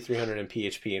 3,300 in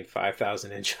PHP, and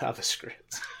 5,000 in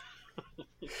JavaScript.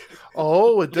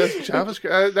 Oh, it does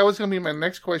JavaScript. That was going to be my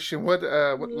next question. What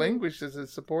language does it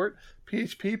support?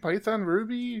 PHP, Python,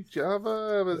 Ruby,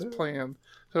 Java was planned.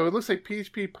 So it looks like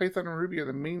PHP, Python, and Ruby are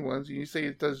the main ones. And you say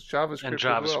it does JavaScript and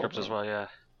JavaScript as well, yeah.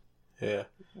 Yeah.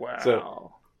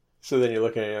 Wow. So then you're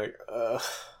looking at it like,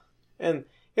 and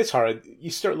it's hard.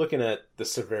 You start looking at the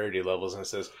severity levels, and it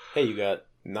says, hey, you got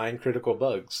 9 critical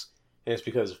bugs. And it's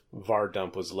because var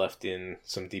dump was left in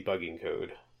some debugging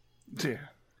code. Yeah.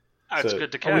 That's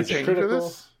good to Are we catch. paying for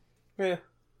this? Yeah.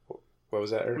 What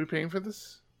was that, Eric? Are we paying for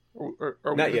this? Are we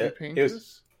Not gonna yet. be paying It for was-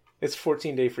 this? It's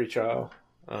 14-day free trial.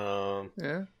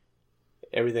 Yeah.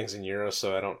 Everything's in euros,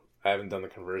 so I haven't done the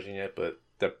conversion yet, but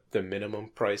the minimum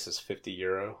price is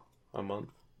 €50 a month.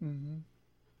 Mm-hmm.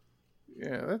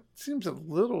 Yeah, that seems a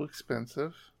little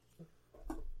expensive,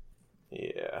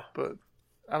 Yeah. but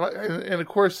I like, and of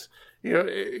course,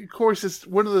 it's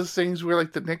one of those things where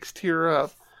like the next tier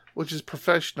up, which is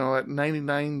professional at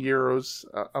 €99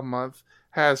 a month,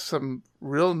 has some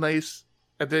real nice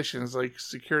additions like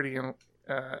security and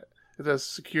it does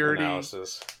security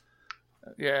Analysis.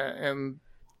 Yeah, and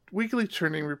weekly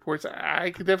trending reports.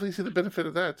 I could definitely see the benefit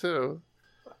of that too.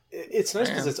 It's nice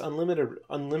because Man. it's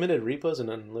unlimited repos and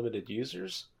unlimited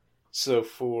users. So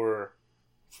for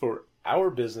our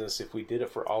business, if we did it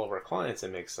for all of our clients,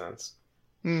 it makes sense.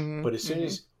 Mm-hmm. But as soon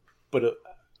as, but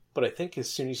I think as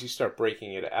soon as you start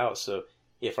breaking it out, so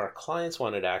if our clients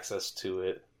wanted access to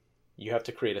it, you have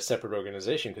to create a separate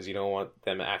organization because you don't want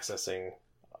them accessing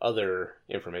other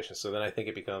information. So then I think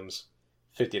it becomes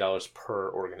 $50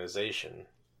 per organization.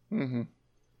 Mm-hmm.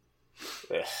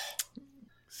 Ugh.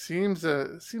 Seems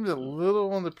a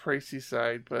little on the pricey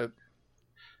side, but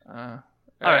right,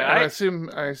 I assume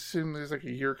there's like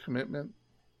a year commitment.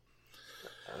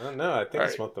 I don't know. I think All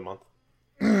it's right. month to month.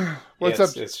 What's Yeah,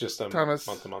 up, it's just a Thomas?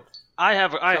 month to month. I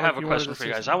have like a you question wanted for to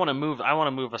you say guys. I want to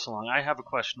move us along. I have a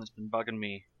question that's been bugging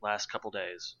me last couple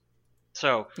days.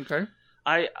 So Okay.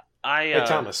 I Hey,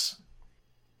 Thomas,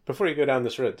 before you go down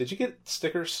this road, did you get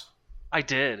stickers? I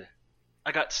did.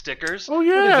 I got stickers Oh did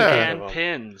you yeah. get? and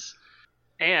pins,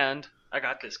 and I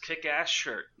got this kick-ass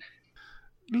shirt.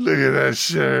 Look at that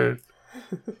shirt.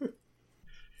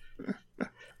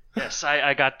 Yes,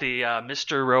 I got the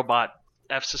Mr. Robot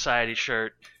F Society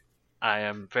shirt. I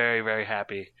am very, very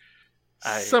happy.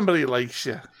 Somebody likes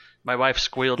you. My wife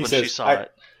squealed He when says, she saw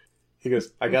it. He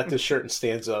goes, I got this shirt, and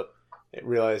stands up,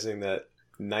 realizing that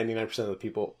 99% of the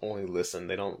people only listen.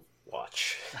 They don't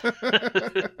watch.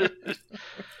 It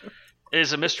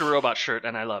is a Mr. Robot shirt,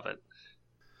 and I love it.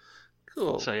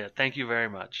 Cool. So yeah, thank you very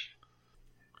much.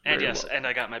 And Very yes, well. and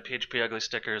I got my PHP Ugly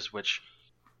stickers, which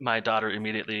my daughter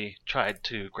immediately tried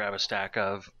to grab a stack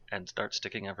of and start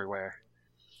sticking everywhere.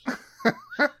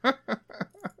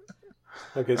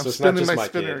 Okay, so I'm it's not spinning just my my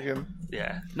spinner kid. again.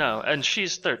 Yeah, no, and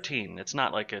she's 13. It's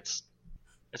not like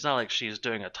she's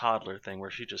doing a toddler thing where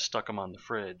she just stuck them on the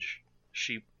fridge.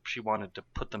 She wanted to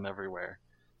put them everywhere.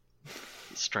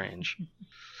 It's strange.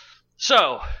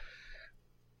 So,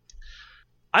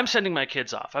 I'm sending my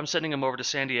kids off. I'm sending them over to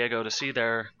San Diego to see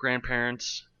their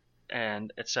grandparents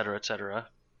and et cetera, et cetera.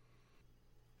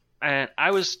 And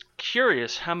I was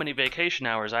curious how many vacation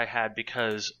hours I had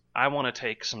because I want to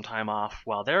take some time off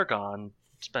while they're gone,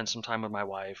 spend some time with my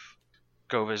wife,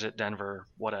 go visit Denver,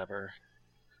 whatever.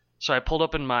 So I pulled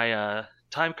up in my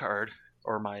time card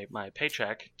or my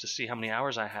paycheck to see how many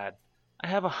hours I had. I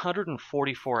have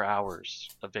 144 hours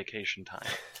of vacation time.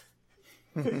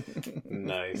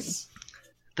 Nice.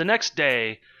 The next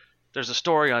day, there's a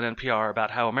story on NPR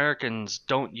about how Americans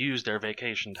don't use their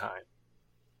vacation time.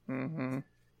 Mm-hmm.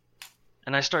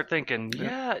 And I start thinking, Yeah.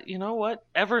 yeah, you know what?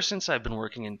 Ever since I've been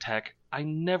working in tech, I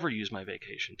never use my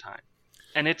vacation time.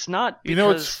 And it's not because You know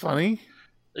what's funny?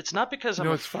 it's not because You I'm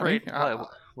know what's funny? afraid.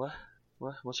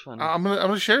 What's funny? I'm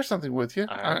gonna share something with you.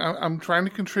 All right. I'm trying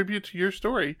to contribute to your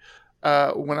story.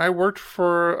 When I worked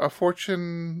for a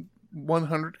Fortune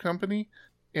 100 company,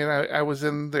 and I was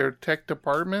in their tech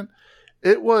department,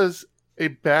 it was a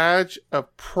badge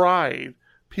of pride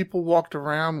people walked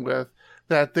around with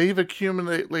that they've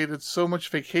accumulated so much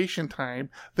vacation time,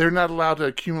 they're not allowed to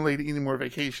accumulate any more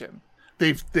vacation.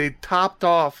 They topped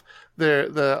off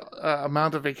the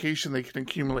amount of vacation they can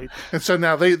accumulate, and so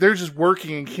now they're just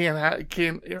working and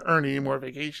can't earn any more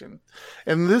vacation.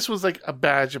 And this was like a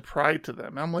badge of pride to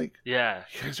them. I'm like, yeah.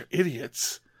 you guys are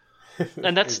idiots.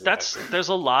 And that's Exactly. there's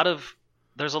a lot of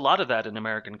that in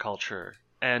American culture.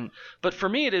 But for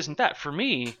me it isn't that. For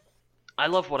me, I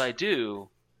love what I do.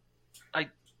 I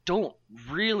don't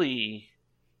really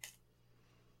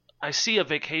I see a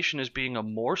vacation as being a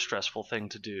more stressful thing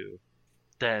to do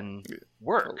than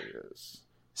work. Totally is.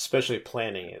 Especially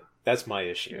planning it. That's my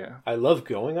issue. Yeah. I love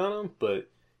going on them, but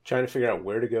trying to figure out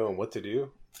where to go and what to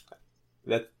do,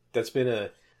 that's been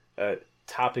a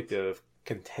topic of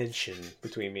contention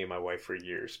between me and my wife for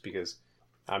years because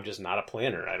I'm just not a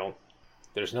planner.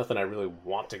 There's nothing I really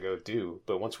want to go do,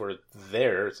 but once we're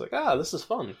there, it's like, this is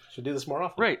fun. Should do this more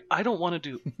often. Right. I don't want to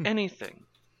do anything.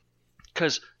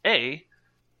 Because A,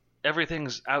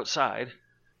 everything's outside.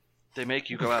 They make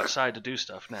you go outside to do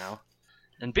stuff now.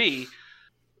 And B,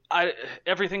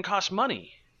 everything costs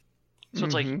money. So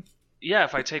it's like, Mhm. yeah,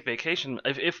 if I take vacation,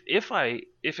 if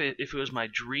it was my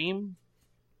dream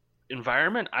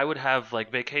environment, I would have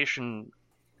like vacation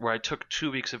where I took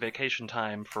 2 weeks of vacation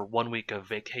time for 1 week of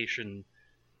vacation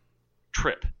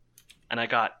trip. And I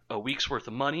got a week's worth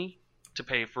of money to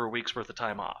pay for a week's worth of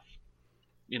time off.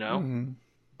 You know? Mm-hmm.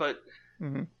 But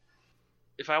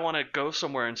if I want to go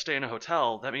somewhere and stay in a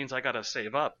hotel, that means I got to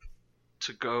save up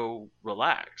to go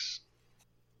relax.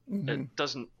 Mm-hmm. It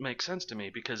doesn't make sense to me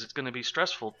because it's going to be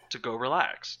stressful to go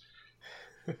relax.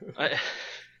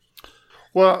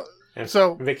 Well, And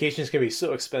so vacations can be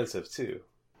so expensive too.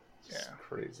 It's Yeah.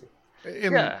 crazy.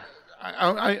 Yeah.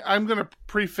 I'm going to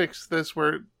prefix this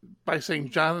by saying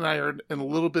John and I are in a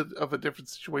little bit of a different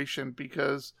situation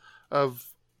because of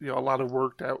a lot of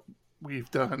work that we've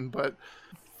done. But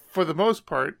for the most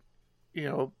part,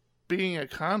 being a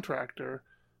contractor,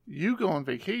 you go on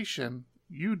vacation,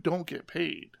 you don't get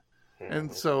paid,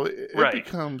 and so it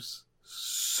becomes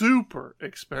super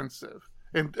expensive,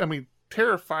 and I mean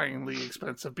terrifyingly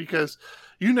expensive because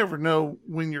you never know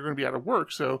when you're going to be out of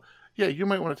work. So yeah, you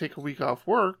might want to take a week off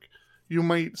work. You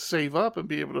might save up and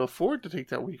be able to afford to take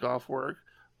that week off work,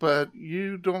 but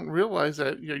you don't realize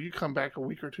that you come back a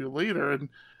week or two later and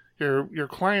your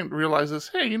client realizes,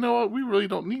 hey, you know what, we really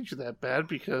don't need you that bad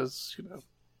because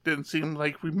didn't seem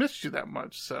like we missed you that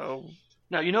much. So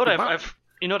now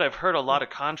what I've heard a lot of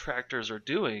contractors are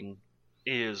doing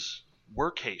is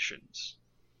workations,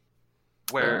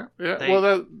 where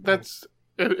that's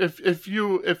if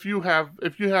you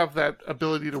have that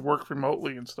ability to work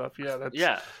remotely and stuff,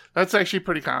 that's actually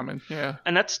pretty common. Yeah,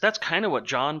 and that's kind of what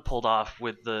John pulled off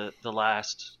with the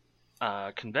last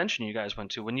convention you guys went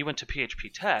to. When you went to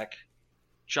PHP Tech,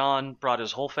 John brought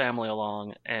his whole family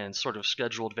along and sort of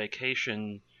scheduled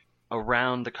vacation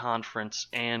around the conference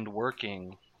and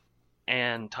working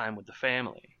and time with the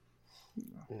family.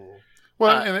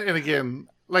 Well, and again,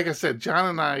 like I said, John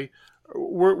and I,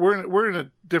 we're in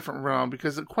a different realm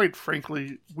because, quite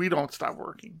frankly, we don't stop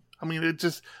working. I mean,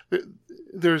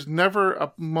 there's never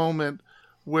a moment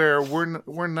where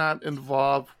we're not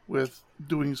involved with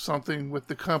doing something with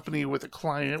the company, with a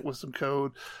client, with some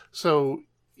code. So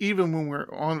even when we're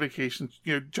on vacation,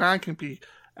 John can be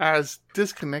as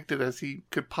disconnected as he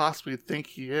could possibly think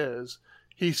he is.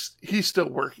 He's still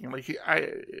working. Like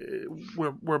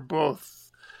we're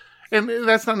both, and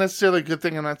that's not necessarily a good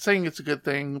thing. I'm not saying it's a good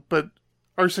thing, but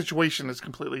our situation is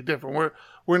completely different.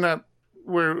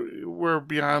 We're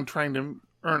beyond trying to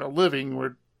earn a living.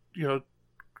 We're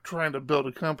trying to build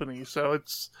a company. So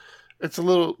it's a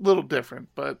little different,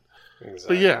 but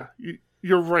exactly. But yeah,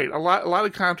 you're right. A lot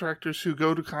of contractors who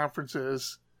go to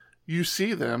conferences, you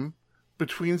see them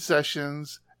between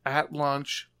sessions, at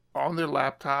lunch, on their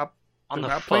laptop. On they're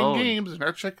the not phone. playing games. They're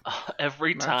not checking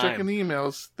every not time. checking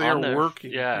emails. They are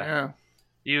working. Yeah.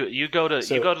 You go to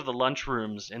the lunch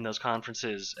rooms in those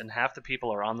conferences, and half the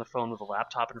people are on the phone with a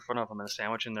laptop in front of them and a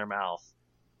sandwich in their mouth,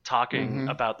 talking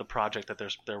about the project that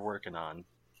they're working on.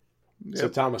 Yep. So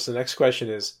Thomas, the next question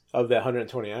is: of that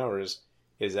 120 hours,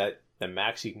 is that the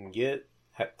max you can get?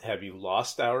 Have you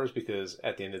lost hours because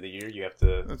at the end of the year you have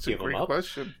to That's give a great them up?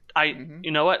 question.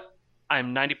 You know what?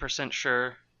 I'm 90%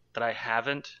 sure that I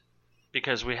haven't,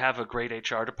 because we have a great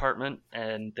HR department,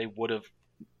 and they would have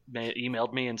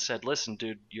emailed me and said, "Listen,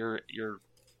 dude, you're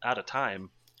out of time.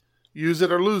 Use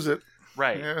it or lose it."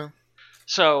 Right. Yeah.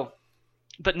 So,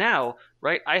 but now,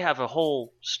 right, I have a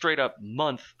whole straight up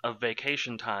month of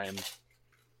vacation time.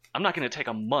 I'm not going to take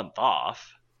a month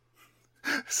off.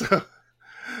 So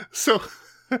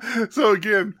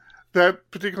again,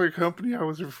 that particular company I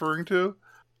was referring to,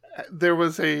 there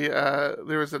was an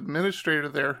administrator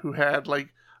there who had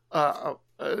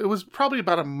it was probably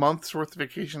about a month's worth of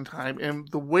vacation time, and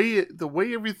the way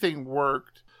everything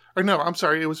worked, or no, I'm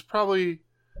sorry, it was probably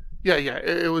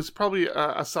it was probably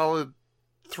a solid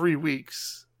 3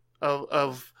 weeks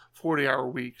of 40-hour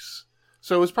weeks.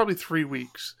 So it was probably 3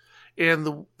 weeks. And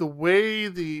the way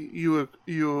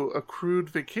you accrued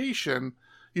vacation,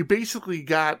 you basically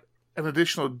got an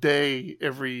additional day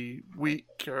every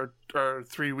week or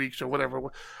 3 weeks or whatever.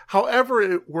 However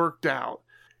it worked out,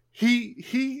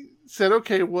 he said,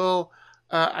 okay, well,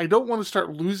 I don't want to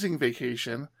start losing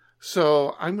vacation,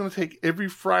 so I'm going to take every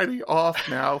Friday off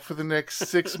now for the next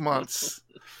 6 months.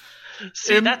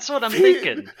 See, and that's what I'm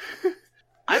thinking.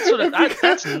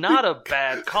 That's not a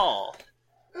bad call.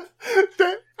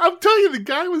 I'm telling you, the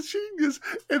guy was genius.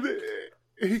 And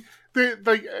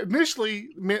initially,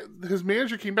 his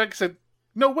manager came back and said,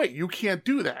 "No, wait, you can't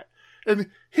do that." And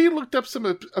he looked up some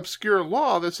obscure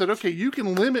law that said, "Okay, you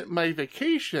can limit my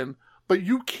vacation, but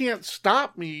you can't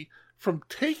stop me from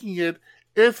taking it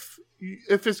if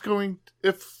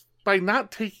by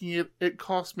not taking it, it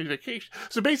costs me vacation."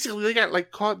 So basically, they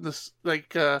got caught in this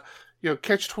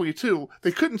catch-22.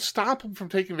 They couldn't stop him from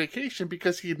taking vacation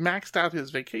because he had maxed out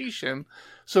his vacation.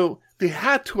 So they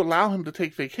had to allow him to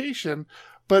take vacation,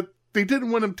 but they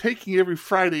didn't want him taking every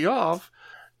Friday off.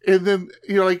 And then,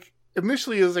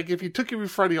 initially it was like if he took every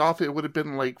Friday off, it would have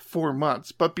been like 4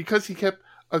 months. But because he kept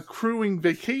accruing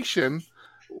vacation,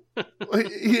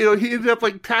 he ended up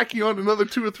like tacking on another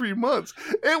 2 or 3 months.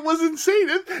 It was insane.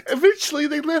 Eventually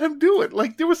they let him do it.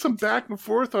 Like there was some back and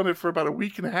forth on it for about a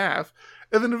week and a half.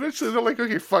 And then eventually they're like,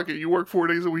 okay, fuck it. You work 4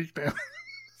 days a week now.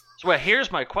 So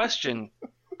here's my question.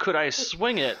 Could I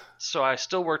swing it so I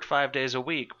still worked 5 days a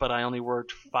week, but I only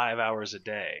worked 5 hours a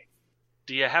day?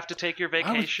 Do you have to take your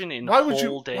vacation in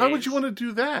whole days? Why would you want to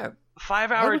do that?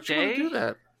 5 hour day? Why would you want to do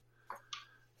that?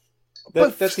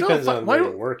 That depends on where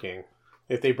you're working.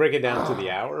 If they break it down to the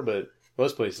hour, but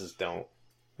most places don't.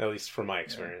 At least from my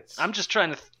experience. I'm just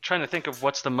trying to think of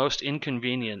what's the most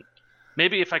inconvenient.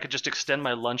 Maybe if I could just extend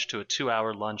my lunch to a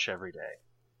 2-hour lunch every day.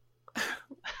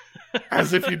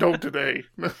 As if you don't today.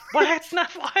 What?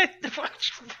 Not what?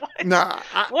 Nah,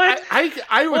 what? I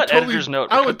would what? totally. Editor's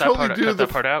note. I would totally cut that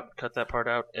part out. Cut that part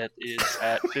out. It is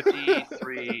at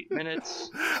 53 minutes.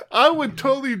 I would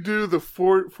totally do the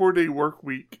 4-day work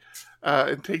week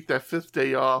and take that 5th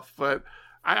day off, but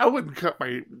I wouldn't cut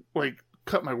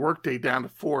my work day down to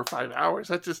 4 or 5 hours.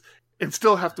 And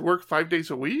still have to work 5 days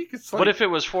a week. It's like, what if it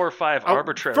was 4 or 5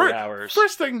 arbitrary hours?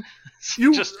 First thing,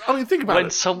 think about it.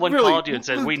 When someone really, called you and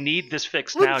said, "We need this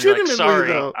fixed now," and you're like, "Sorry,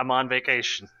 though, I'm on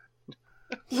vacation."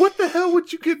 What the hell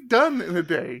would you get done in a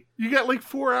day? You got like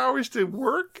 4 hours to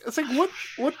work. It's like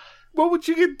what would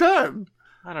you get done?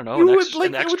 I don't know. An extra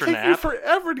it would take nap. you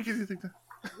forever to get anything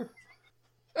done.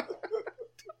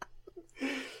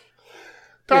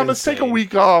 Thomas, take a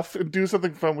week off and do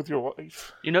something fun with your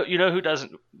wife. You know who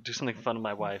doesn't do something fun with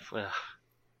my wife?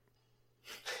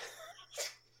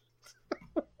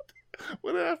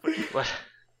 What happened? What?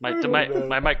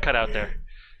 My mic cut out there.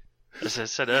 As I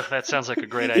said, that sounds like a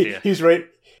great idea. He's right.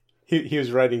 He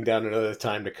was writing down another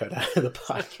time to cut out of the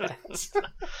podcast.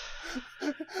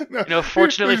 No,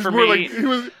 fortunately for me, like, he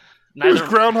was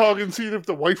groundhogging, seeing if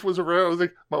the wife was around. I was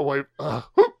like, my wife.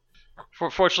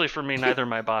 Fortunately for me, neither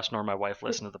my boss nor my wife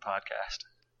listen to the podcast.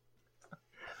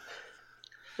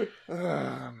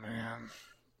 Oh, man.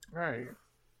 All right.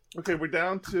 Okay, we're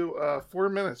down to 4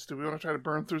 minutes. Do we want to try to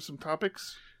burn through some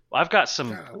topics? Well, I've got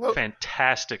some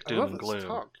fantastic doom and gloom.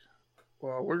 Talk.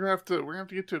 Well, we're gonna have to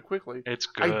get to it quickly. It's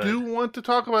good. I do want to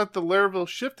talk about the Laravel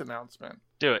Shift announcement.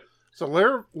 Do it. So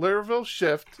Laravel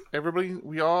Shift, everybody,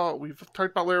 we've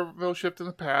talked about Laravel Shift in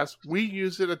the past. We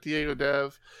use it at Diego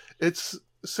Dev. It's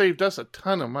saved us a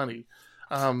ton of money.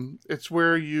 It's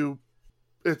where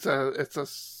it's a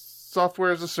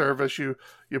software as a service. You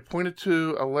point it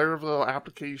to a Laravel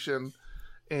application,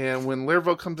 and when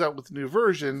Laravel comes out with a new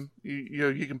version,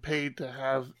 you can pay to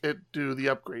have it do the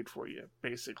upgrade for you,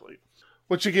 basically.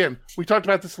 Which again, we talked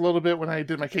about this a little bit when I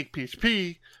did my Cake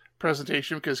PHP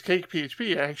presentation, because Cake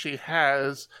PHP actually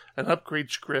has an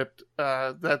upgrade script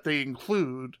that they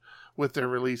include with their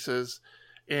releases.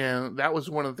 And that was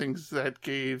one of the things that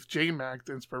gave JMac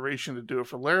the inspiration to do it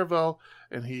for Laravel,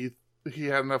 and he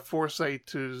had enough foresight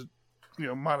to,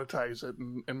 monetize it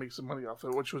and make some money off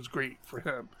it, which was great for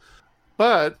him.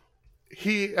 But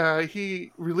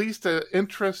he released an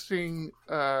interesting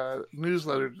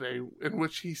newsletter today in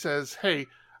which he says, "Hey,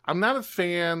 I'm not a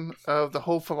fan of the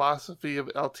whole philosophy of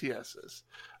LTSs,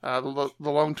 the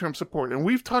long-term support," and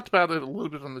we've talked about it a little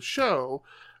bit on the show.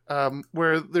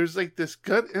 Where there's like this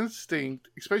gut instinct,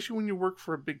 especially when you work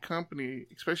for a big company,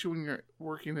 especially when you're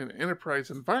working in an enterprise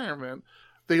environment,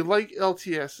 they like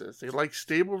LTSs. They like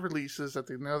stable releases that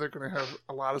they know they're going to have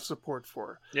a lot of support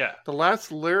for. Yeah. The last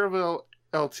Laravel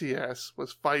LTS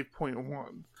was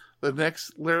 5.1. The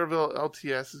next Laravel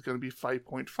LTS is going to be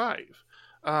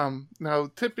 5.5.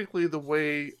 Now, typically the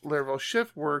way Laravel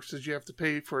Shift works is you have to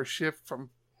pay for a shift from.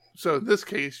 So in this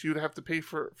case, you'd have to pay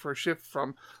for a shift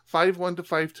from 5.1 to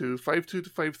 5.2, 5.2 to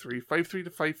 5.3, 5.3 to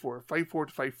 5.4, 5.4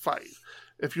 to 5.5,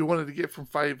 if you wanted to get from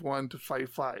 5.1 to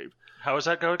 5.5. How does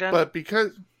that go again? But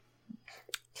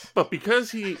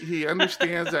because he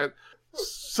understands that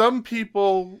some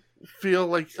people feel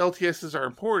like LTSs are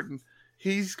important,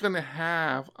 he's going to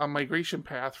have a migration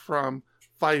path from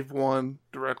 5.1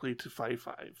 directly to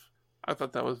 5.5. I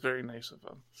thought that was very nice of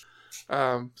him.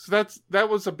 So that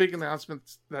was a big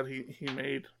announcement that he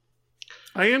made.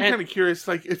 I am kind of curious,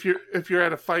 like if you're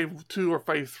at a 5.2 or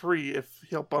 5.3, if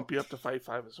he'll bump you up to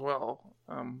 5.5 as well.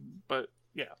 But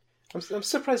yeah, I'm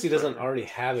surprised he doesn't already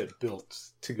have it built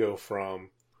to go from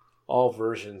all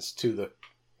versions to the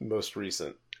most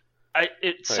recent.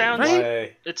 It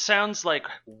sounds like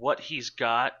what he's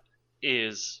got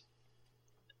is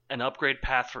an upgrade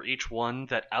path for each one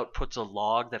that outputs a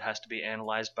log that has to be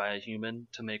analyzed by a human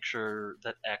to make sure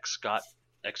that X got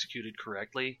executed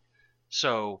correctly.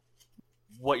 So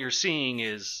what you're seeing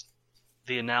is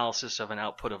the analysis of an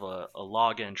output of a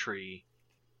log entry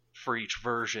for each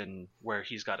version where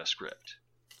he's got a script.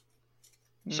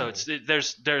 So it's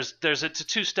a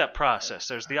two-step process.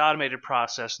 There's the automated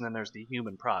process, and then there's the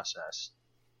human process.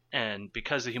 And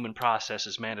because the human process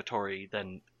is mandatory,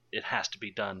 then it has to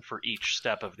be done for each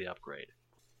step of the upgrade.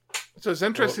 So it's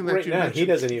interesting that you mentioned...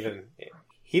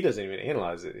 he doesn't even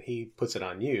analyze it. He puts it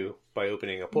on you by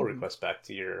opening a pull request back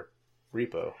to your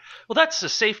repo. Well, that's a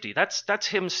safety. That's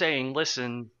him saying,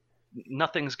 "Listen,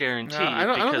 nothing's guaranteed." No, I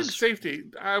don't think safety.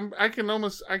 I can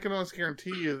almost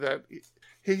guarantee you that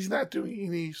he's not doing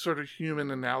any sort of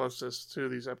human analysis to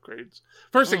these upgrades.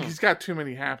 First thing, he's got too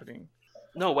many happening.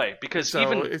 No way, because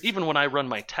even when I run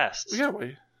my tests,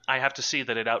 I have to see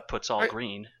that it outputs all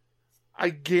green. I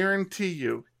guarantee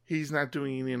you, he's not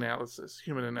doing any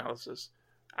human analysis.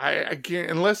 I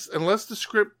unless the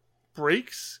script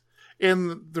breaks.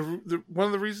 And the one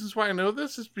of the reasons why I know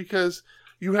this is because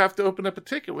you have to open up a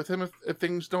ticket with him if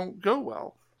things don't go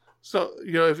well. So,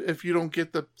 if you don't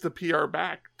get the PR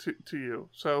back to you.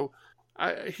 So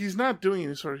he's not doing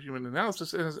any sort of human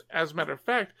analysis. And as a matter of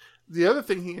fact, the other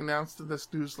thing he announced in this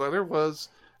newsletter was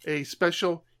a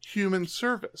special human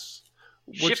service,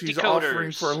 which he's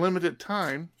offering for a limited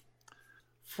time.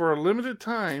 For a limited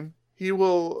time, he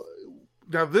will...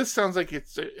 Now, this sounds like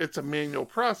it's a manual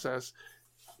process.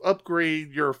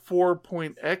 Upgrade your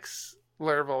 4.x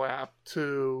Laravel app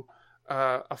to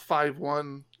a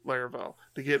 5.1 Laravel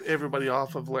to get everybody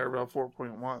off of Laravel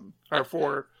 4.1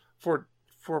 or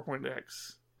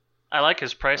 4.x. I like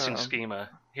his pricing schema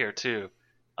here too.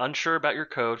 Unsure about your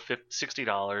code,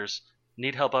 $60.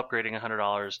 Need help upgrading,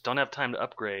 $100. Don't have time to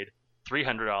upgrade,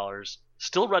 $300.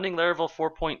 Still running Laravel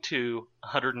 4.2,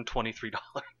 $123.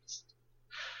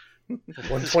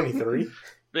 123.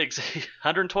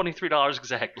 $123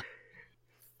 exactly.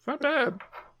 It's not bad.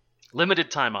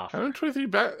 Limited time offer. 123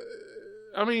 bad.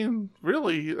 I mean,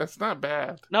 really, that's not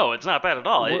bad. No, it's not bad at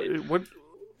all. What?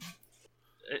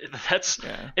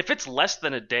 If it's less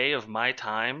than a day of my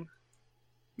time,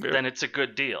 then it's a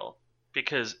good deal,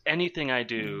 because anything I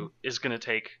do is going to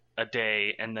take a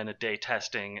day, and then a day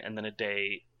testing, and then a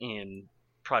day in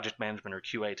project management or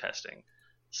QA testing.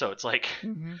 So it's like.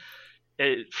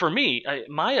 For me,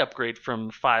 my upgrade from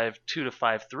 5.2 to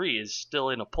 5.3 is still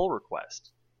in a pull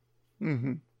request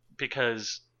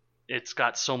because it's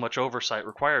got so much oversight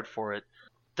required for it.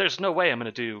 There's no way I'm going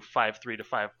to do 5.3 to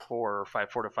 5.4 or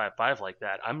 5.4 to 5.5 like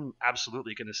that. I'm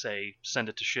absolutely going to say send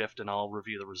it to Shift and I'll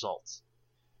review the results.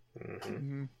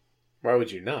 Why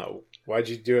would you know? Why'd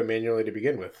you do it manually to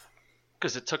begin with?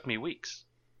 Because it took me weeks.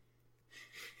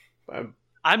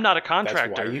 I'm not a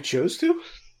contractor. That's why you chose to?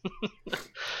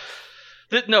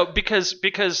 No, because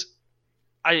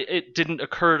it didn't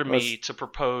occur to me to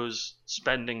propose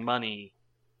spending money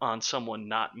on someone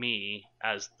not me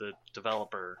as the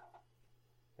developer.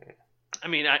 I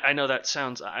mean, I know that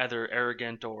sounds either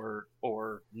arrogant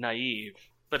or naive,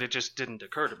 but it just didn't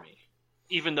occur to me.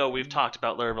 Even though we've talked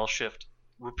about Laravel Shift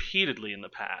repeatedly in the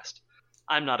past,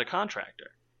 I'm not a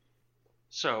contractor.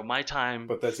 So my time...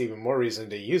 But that's even more reason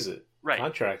to use it. Right.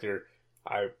 Contractor,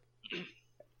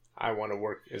 I want to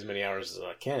work as many hours as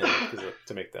I can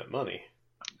to make that money.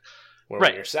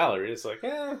 When you're salaried, it's like,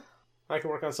 I can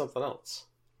work on something else.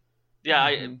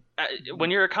 Yeah,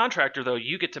 when you're a contractor, though,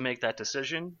 you get to make that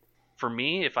decision. For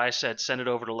me, if I said send it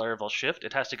over to Laravel Shift,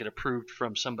 it has to get approved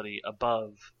from somebody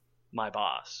above my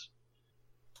boss,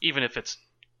 even if it's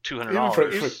 $200.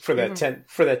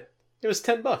 For that, it was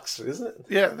 $10, isn't it?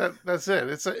 Yeah, that's it.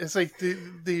 It's like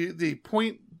the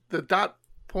point, the dot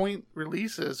point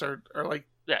releases are like.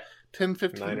 Yeah,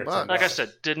 $10-15. Like I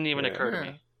said, didn't even occur to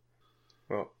me.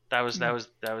 Well, that was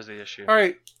the issue. All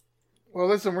right. Well,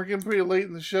 listen, we're getting pretty late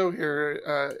in the show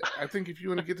here. I think if you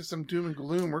want to get to some doom and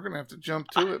gloom, we're gonna have to jump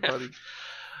to it, buddy.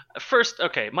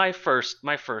 My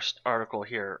first article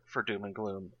here for doom and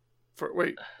gloom.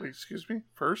 Wait, excuse me.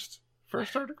 First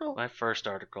article. My first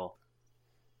article.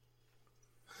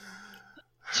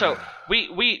 So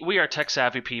we are tech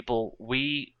savvy people.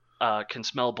 We can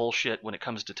smell bullshit when it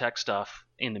comes to tech stuff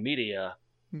in the media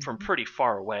from pretty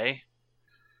far away.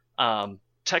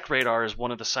 Tech Radar is one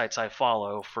of the sites I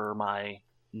follow for my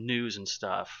news and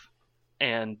stuff,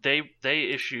 and they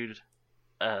issued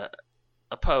a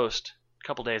post a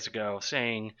couple days ago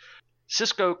saying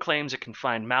Cisco claims it can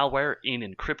find malware in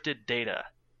encrypted data.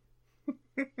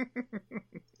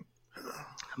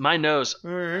 My nose,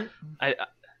 all right.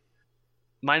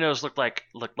 My nose looked like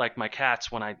my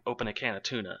cat's when I open a can of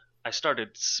tuna. I started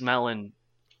smelling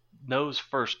nose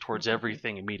first towards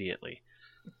everything immediately.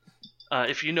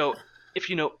 If you know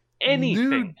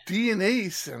anything, New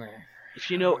DNA center. if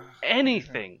you know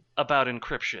anything about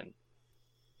encryption,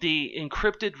 the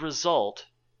encrypted result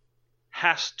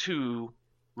has to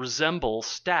resemble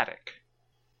static.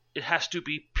 It has to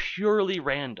be purely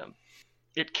random.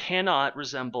 It cannot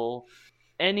resemble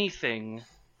anything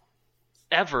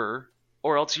ever,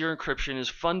 or else your encryption is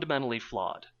fundamentally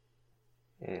flawed.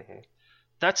 Mm-hmm.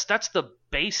 That's the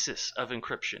basis of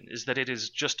encryption, is that it is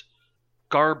just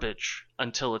garbage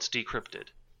until it's decrypted.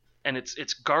 And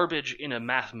it's garbage in a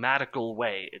mathematical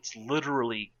way. It's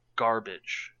literally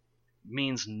garbage. It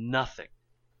means nothing.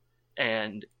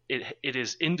 And it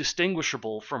is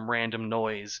indistinguishable from random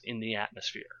noise in the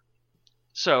atmosphere.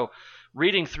 So,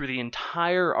 reading through the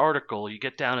entire article, you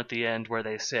get down at the end where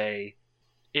they say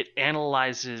it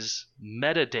analyzes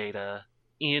metadata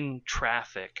in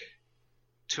traffic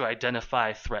to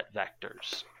identify threat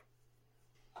vectors,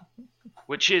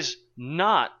 which is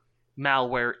not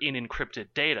malware in encrypted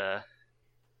data.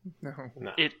 No.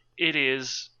 It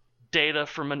is data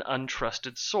from an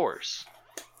untrusted source.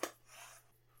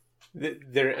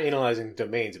 They're analyzing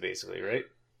domains, basically, right?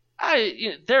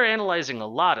 They're analyzing a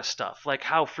lot of stuff, like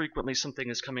how frequently something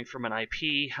is coming from an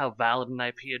IP, how valid an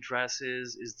IP address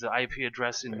is the IP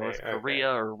address in North Korea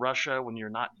or Russia when you're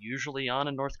not usually on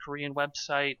a North Korean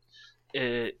website.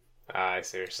 I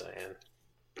see what you're saying.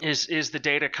 Is the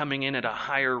data coming in at a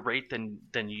higher rate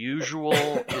than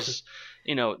usual?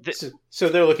 So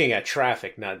they're looking at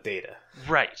traffic, not data.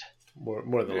 Right.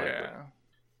 More than likely.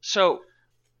 So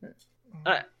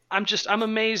I'm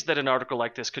amazed that an article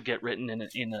like this could get written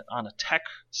on a tech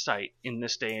site in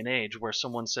this day and age, where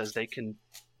someone says they can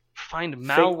find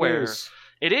malware.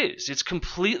 It's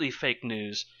completely fake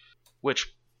news,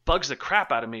 which bugs the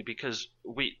crap out of me, because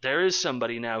there is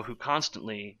somebody now who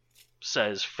constantly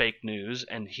says fake news,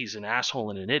 and he's an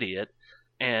asshole and an idiot.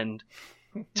 And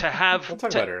to have we'll talk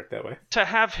about Eric that way. To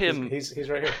have him, he's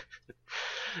right here.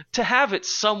 To have it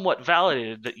somewhat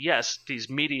validated that yes, these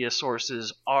media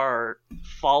sources are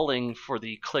falling for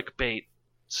the clickbait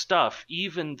stuff.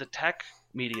 Even the tech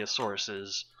media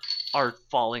sources are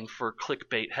falling for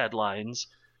clickbait headlines.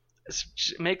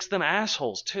 It makes them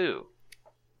assholes too.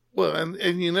 Well,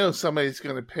 and somebody's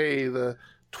going to pay the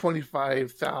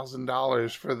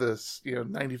 $25,000 for this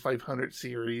 9500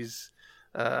 series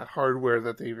hardware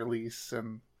that they release,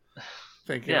 and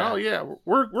thinking, oh yeah,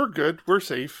 we're good, we're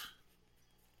safe.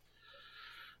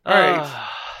 All right.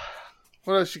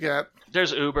 What else you got?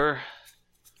 There's Uber.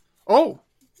 Oh,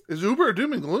 is Uber a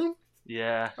doom and gloom?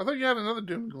 Yeah. I thought you had another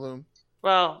doom and gloom.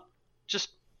 Well, just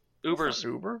Uber's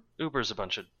a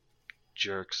bunch of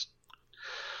jerks.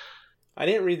 I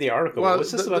didn't read the article. Well,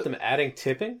 was this about them adding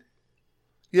tipping?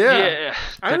 Yeah.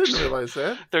 I didn't realize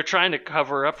that. They're trying to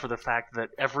cover up for the fact that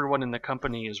everyone in the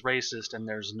company is racist, and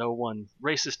there's no one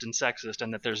racist and sexist,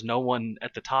 and that there's no one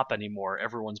at the top anymore.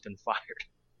 Everyone's been fired.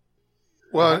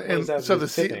 Well, and so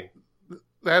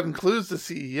that includes the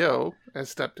CEO has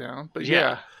stepped down, but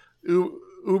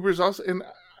Uber's also. And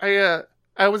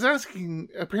I was asking.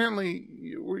 Apparently,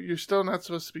 you're still not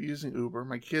supposed to be using Uber.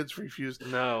 My kids refused.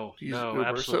 No, Uber.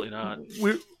 Absolutely not.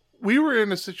 We were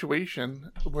in a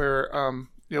situation where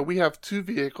we have two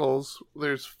vehicles.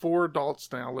 There's 4 adults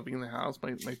now living in the house.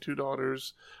 My 2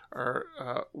 daughters are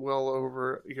well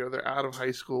over. They're out of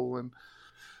high school, and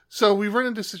so we run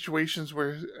into situations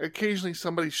where occasionally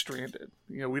somebody's stranded.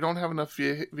 We don't have enough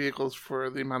vehicles for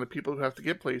the amount of people who have to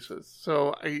get places.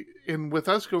 So with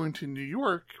us going to New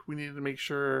York, we needed to make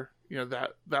sure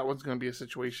that one's going to be a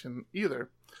situation either.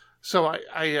 So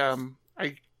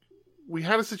we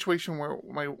had a situation where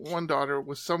my one daughter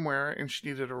was somewhere and she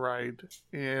needed a ride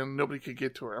and nobody could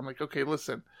get to her. I'm like, okay,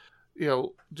 listen,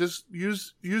 just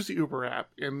use the Uber app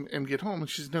and get home. And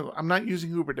she's, no, I'm not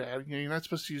using Uber, Dad. You're not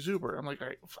supposed to use Uber. I'm like, all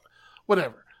right,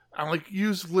 whatever. I'm like,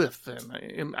 use Lyft then.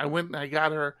 And I went and I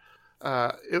got her.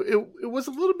 It was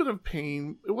a little bit of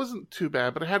pain. It wasn't too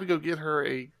bad, but I had to go get her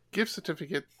a gift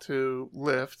certificate to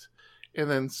Lyft and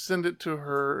then send it to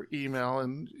her email,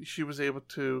 and she was able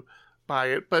to buy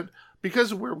it. But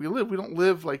because of where we live, we don't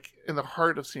live like in the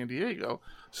heart of San Diego.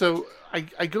 So I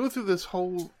go through this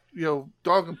whole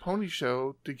dog and pony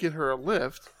show to get her a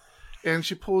Lyft, and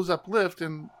she pulls up Lyft,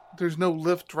 and there's no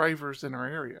Lyft drivers in our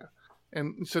area.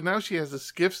 And so now she has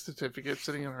this gift certificate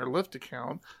sitting in her Lyft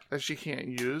account that she can't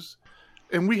use.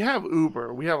 And we have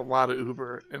Uber. We have a lot of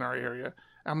Uber in our area.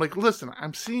 I'm like, listen,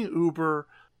 I'm seeing Uber.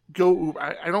 Go Uber.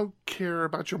 I don't care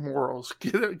about your morals.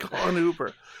 Go on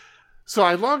Uber. So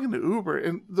I log into Uber,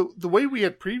 and the way we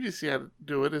had previously had to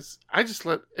do it is I just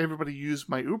let everybody use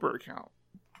my Uber account.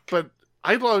 But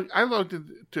I logged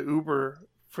into Uber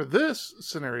for this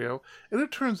scenario, and it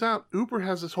turns out Uber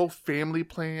has this whole family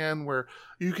plan where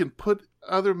you can put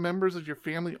other members of your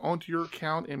family onto your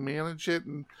account and manage it,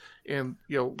 and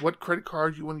what credit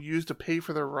card you want to use to pay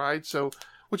for their ride. So,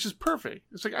 which is perfect.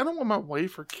 It's like, I don't want my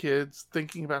wife or kids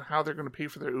thinking about how they're going to pay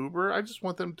for their Uber. I just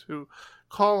want them to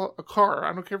call a car.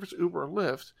 I don't care if it's Uber or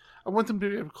Lyft. I want them to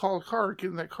be able to call a car, get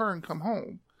in that car, and come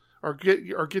home, or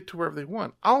get to wherever they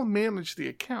want. I'll manage the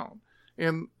account.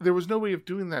 And there was no way of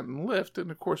doing that in Lyft. And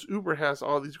of course, Uber has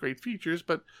all these great features,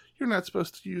 but you're not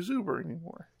supposed to use Uber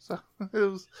anymore. So it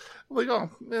was like, oh,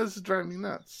 this is driving me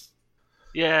nuts.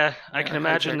 Yeah, I can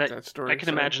imagine that. Story, I can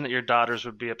imagine that your daughters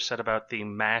would be upset about the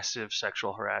massive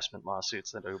sexual harassment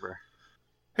lawsuits at Uber.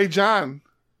 Hey, John,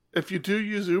 if you do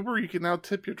use Uber, you can now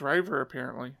tip your driver.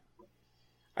 Apparently,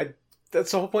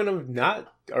 that's the whole point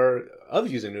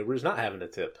of using Uber is not having a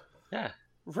tip. Yeah.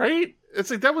 Right? It's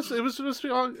like it was supposed to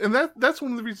be all, and that's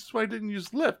one of the reasons why I didn't use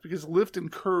Lyft, because Lyft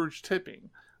encouraged tipping,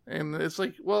 and it's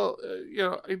like, well,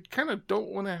 I kind of don't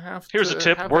want to have. Here's a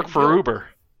tip: work for Uber.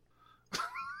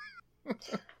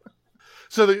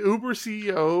 So the Uber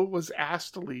CEO was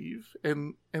asked to leave,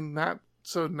 and not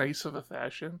so nice of a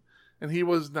fashion, and he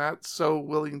was not so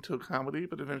willing to accommodate,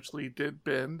 but eventually did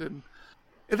bend, and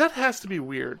that has to be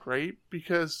weird, right?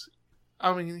 Because,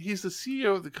 I mean, he's the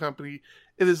CEO of the company.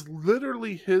 It is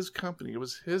literally his company. It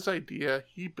was his idea.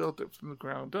 He built it from the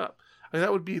ground up. I mean,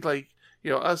 that would be like,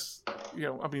 us,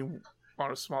 I mean,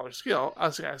 on a smaller scale,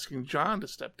 us asking John to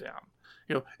step down.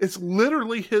 It's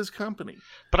literally his company.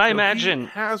 But I imagine he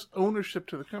has ownership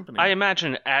to the company. I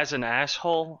imagine as an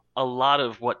asshole, a lot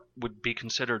of what would be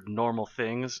considered normal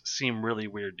things seem really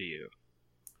weird to you.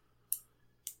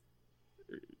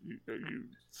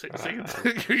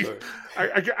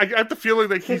 I got the feeling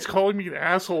that he's calling me an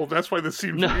asshole. That's why this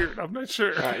seems weird. I'm not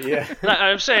sure. Yeah.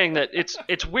 I'm saying that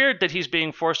it's weird that he's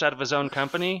being forced out of his own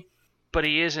company, but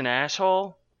he is an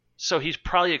asshole, so he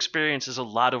probably experiences a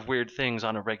lot of weird things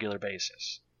on a regular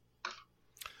basis.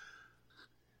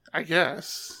 I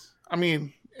guess. I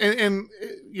mean, and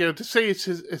to say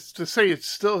it's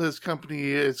still his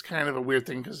company is kind of a weird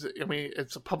thing, because I mean,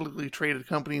 it's a publicly traded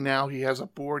company now. He has a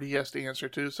board he has to answer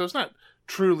to, so it's not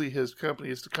truly his company.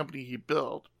 It's the company he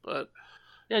built. But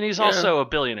and he's also a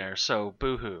billionaire, so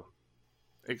boo-hoo.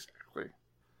 Exactly.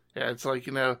 Yeah, it's like,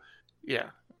 yeah,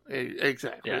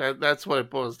 exactly. Yeah. That's what it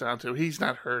boils down to. He's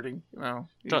not hurting.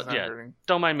 He's not hurting.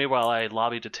 Don't mind me while I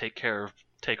lobby to take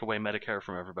away Medicare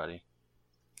from everybody.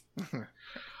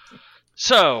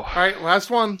 So, all right, last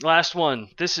one.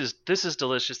 This is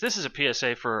delicious. This is a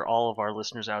PSA for all of our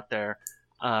listeners out there.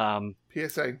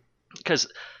 PSA.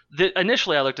 Because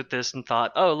initially I looked at this and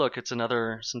thought, oh, look, it's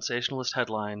another sensationalist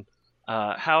headline.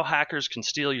 How hackers can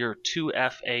steal your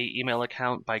 2FA email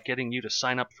account by getting you to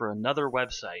sign up for another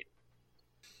website.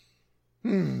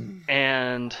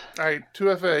 And all right,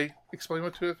 2FA. Explain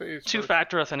what 2FA is.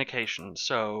 Two-factor authentication.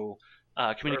 So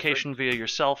communication via your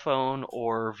cell phone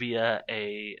or via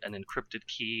an encrypted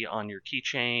key on your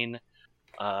keychain.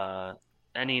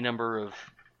 Any number of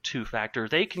two-factor.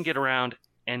 They can get around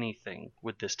anything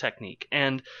with this technique.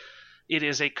 And it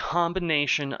is a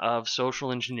combination of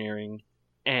social engineering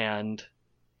and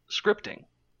scripting.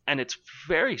 And it's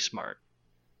very smart.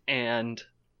 And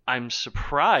I'm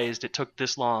surprised it took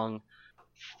this long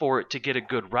for it to get a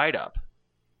good write-up.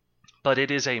 But it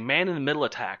is a man-in-the-middle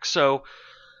attack. So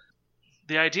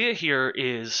the idea here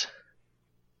is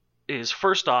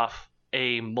first off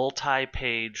a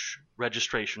multi-page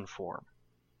registration form.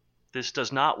 This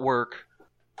does not work,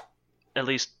 at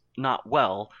least not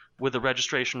well, with a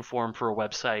registration form for a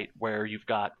website where you've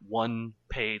got one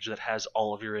page that has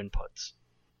all of your inputs.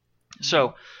 Mm-hmm.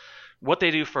 So what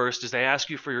they do first is they ask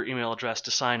you for your email address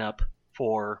to sign up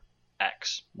for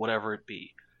X, whatever it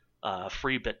be,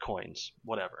 free Bitcoins,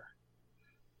 whatever.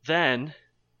 Then,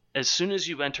 as soon as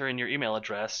you enter in your email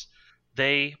address,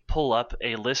 they pull up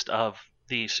a list of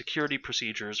the security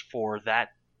procedures for that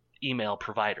email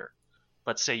provider.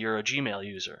 Let's say you're a Gmail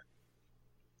user.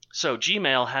 So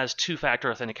Gmail has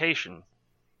two-factor authentication.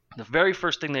 The very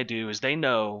first thing they do is they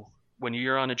know when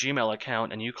you're on a Gmail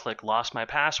account and you click lost my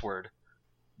password,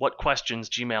 what questions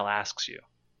Gmail asks you,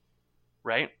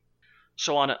 right?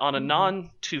 So on a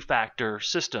non-two-factor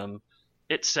system,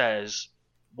 it says,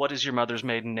 what is your mother's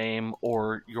maiden name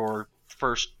or your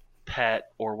first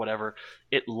pet or whatever.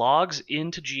 It logs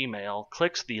into Gmail,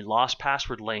 clicks the lost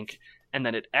password link, and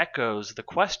then it echoes the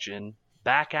question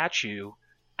back at you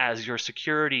as your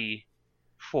security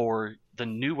for the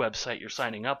new website you're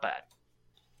signing up at.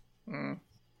 Mm.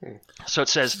 So it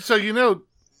says...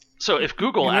 So if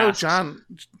Google asks...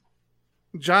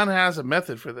 John has a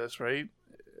method for this, right?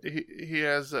 He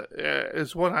has...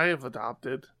 it's one I have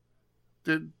adopted.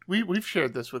 we've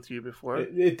shared this with you before?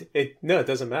 No, it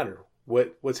doesn't matter.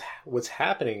 What's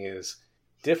happening is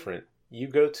different. You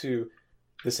go to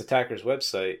this attacker's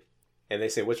website and they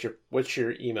say, what's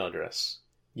your email address?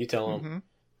 You tell them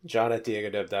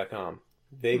john@diegodev.com.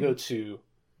 They go to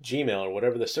Gmail or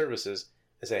whatever the service is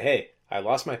and say, hey, I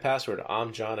lost my password.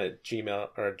 I'm John@Gmail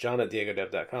or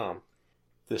john@diegodev.com.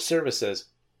 The service says,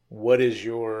 what is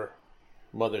your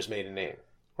mother's maiden name?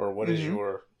 Or what is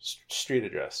your street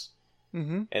address?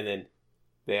 And then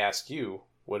they ask you,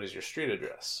 what is your street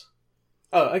address?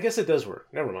 Oh, I guess it does work.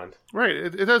 Never mind. Right,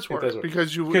 it does work.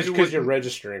 Because you're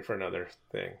registering for another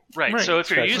thing. Right. So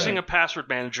if you're using a password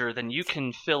manager, then you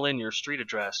can fill in your street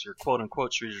address, your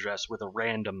quote-unquote street address, with a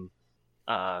random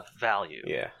value.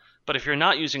 Yeah. But if you're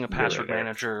not using a password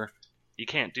manager, you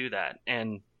can't do that.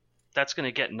 And that's going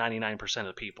to get 99% of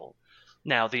the people.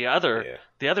 Now, the other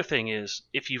thing is,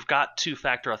 if you've got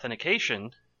two-factor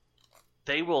authentication,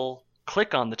 they will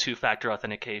click on the two-factor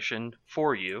authentication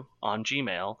for you on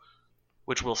Gmail,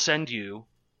 which will send you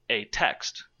a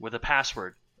text with a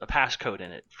password, a passcode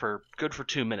in it, for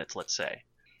 2 minutes, let's say.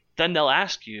 Then they'll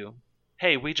ask you,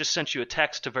 hey, we just sent you a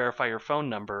text to verify your phone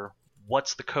number.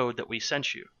 What's the code that we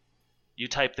sent you? You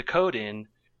type the code in,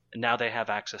 and now they have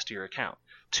access to your account.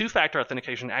 Two-factor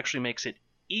authentication actually makes it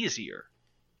easier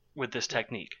with this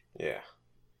technique. Yeah.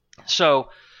 So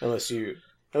unless you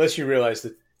realize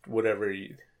that whatever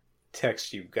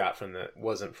text you got from that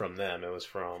wasn't from them, it was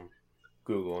from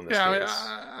Google in this case.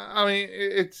 I mean,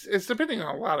 it's depending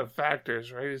on a lot of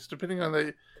factors, right? It's depending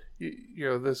on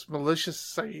this malicious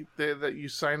site that you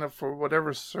sign up for,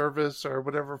 whatever service or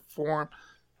whatever form.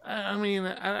 I mean,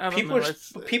 I don't know.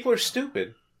 People are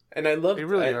stupid, and I love. They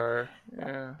really are.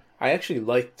 Yeah. I actually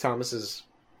like Thomas's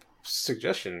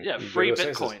suggestion. Yeah, free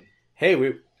Bitcoin. Says, hey,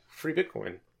 free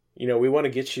Bitcoin. We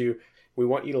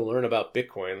want you to learn about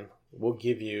Bitcoin. We'll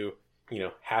give you,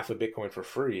 half a Bitcoin for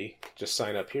free. Just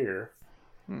sign up here.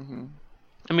 Mm-hmm.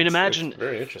 I mean, imagine. It's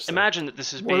very interesting. Imagine that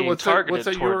this is being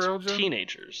targeted towards URL,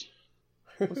 teenagers.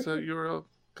 What's that URL?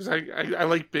 Because I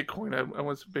like Bitcoin. I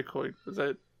want some Bitcoin. Was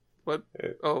that what?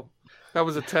 Oh, that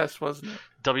was a test, wasn't it?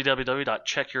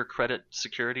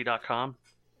 www.checkyourcreditsecurity.com.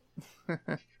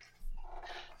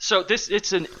 So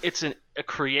it's a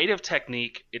creative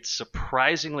technique. It's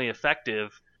surprisingly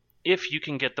effective if you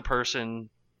can get the person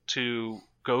to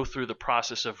go through the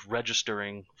process of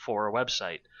registering for a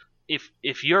website.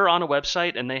 If you're on a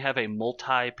website and they have a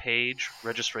multi-page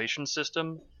registration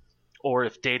system, or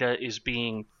if data is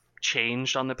being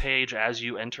changed on the page as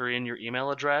you enter in your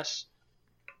email address,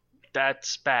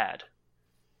 that's bad.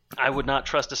 I would not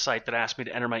trust a site that asked me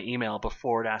to enter my email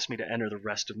before it asked me to enter the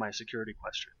rest of my security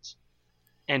questions.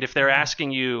 And if they're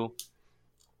asking you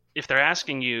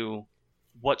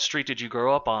what street did you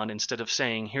grow up on, instead of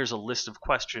saying here's a list of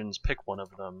questions, pick one of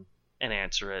them and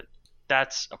answer it,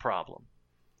 that's a problem.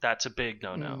 That's a big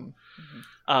no-no.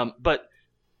 Mm-hmm. But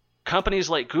companies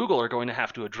like Google are going to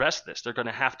have to address this. They're going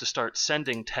to have to start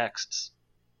sending texts.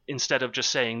 Instead of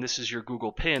just saying this is your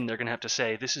Google PIN, they're going to have to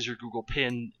say this is your Google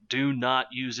PIN. Do not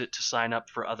use it to sign up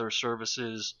for other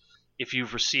services. If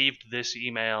you've received this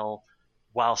email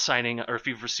while signing, or if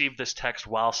you've received this text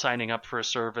while signing up for a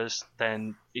service,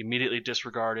 then immediately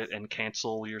disregard it and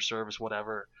cancel your service,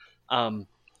 whatever.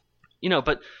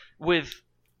 But with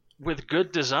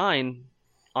good design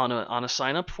on a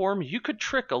sign up form, you could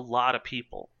trick a lot of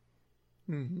people.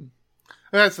 Mm-hmm.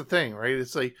 That's the thing, right?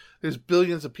 It's like there's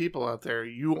billions of people out there.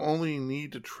 You only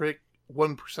need to trick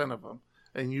 1% of them,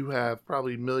 and you have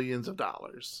probably millions of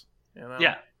dollars.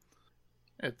 Yeah,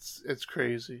 it's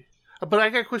crazy. But I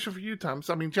got a question for you, Thomas.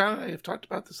 I mean, John and I have talked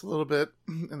about this a little bit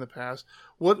in the past.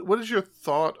 What is your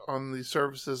thought on these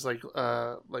services like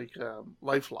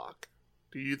LifeLock?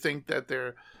 Do you think that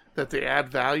they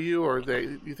add value, or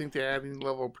do you think they add any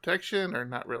level of protection, or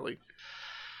not really?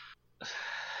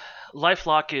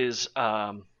 LifeLock is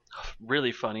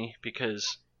really funny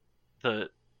because the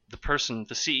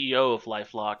CEO of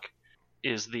LifeLock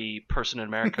is the person in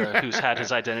America who's had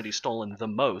his identity stolen the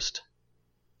most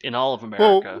in all of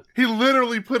America. Well, he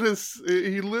literally put his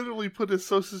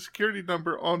social security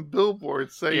number on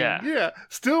billboards saying, "Yeah,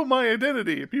 steal my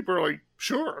identity." And people are like,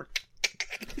 "Sure."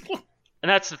 And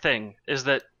that's the thing, is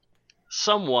that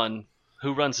someone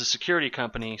who runs a security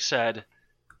company said,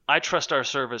 I trust our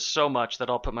service so much that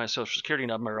I'll put my social security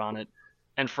number on it.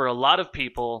 And for a lot of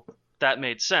people, that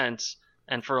made sense.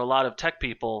 And for a lot of tech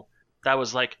people, that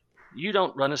was like, you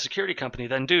don't run a security company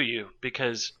then, do you?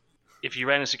 Because if you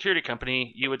ran a security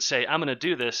company, you would say, I'm going to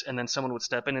do this. And then someone would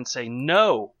step in and say,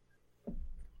 no,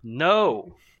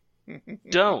 don't.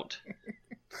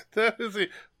 That is a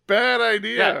bad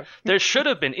idea. Yeah, there should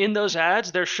have been, in those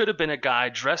ads, there should have been a guy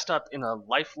dressed up in a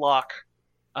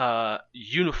LifeLock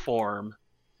uniform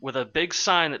with a big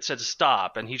sign that said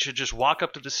stop, and he should just walk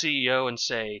up to the CEO and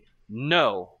say,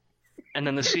 no. And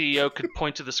then the CEO could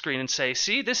point to the screen and say,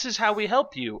 see, this is how we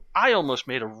help you. I almost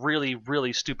made a really,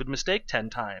 really stupid mistake 10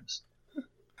 times.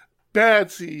 Bad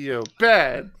CEO.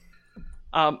 Bad.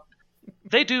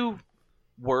 They do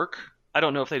work. I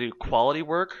don't know if they do quality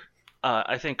work.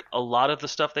 I think a lot of the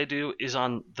stuff they do is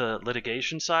on the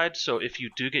litigation side. So if you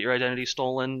do get your identity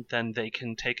stolen, then they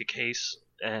can take a case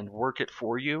and work it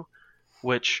for you,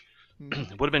 which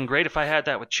would have been great if I had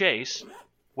that with Chase,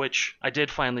 which I did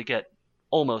finally get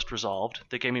almost resolved.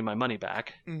 They gave me my money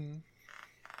back. Mm-hmm.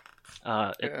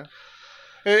 Yeah.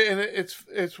 And it's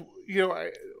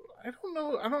I don't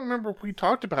know. I don't remember if we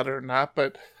talked about it or not,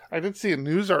 but I did see a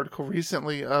news article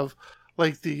recently of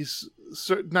like these,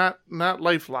 not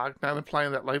LifeLock, not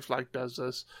implying that LifeLock does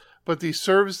this, but these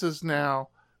services now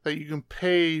that you can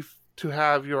pay to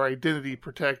have your identity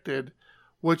protected,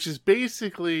 which is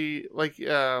basically like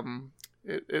what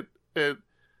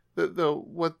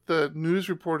the news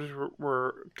reporters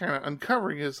were kind of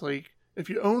uncovering is like, if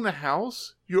you own a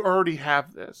house, you already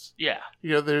have this. Yeah.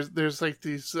 There's like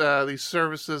these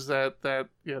services that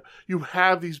you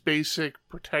have these basic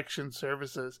protection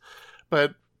services,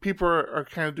 but people are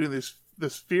kind of doing this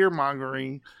fear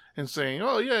mongering and saying,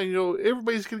 oh yeah,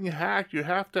 everybody's getting hacked. You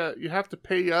have to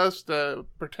pay us to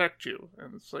protect you,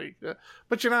 and it's like,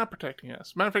 but you're not protecting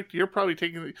us. Matter of fact, you're probably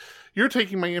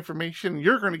taking my information.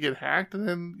 You're going to get hacked, and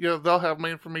then they'll have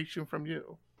my information from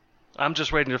you. I'm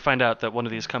just waiting to find out that one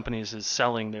of these companies is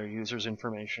selling their users'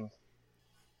 information.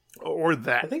 Or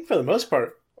that. I think for the most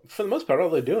part, all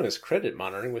they're doing is credit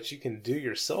monitoring, which you can do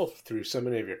yourself through so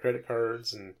many of your credit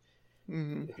cards, and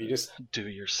if you just do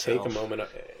yourself. Take a moment.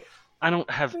 I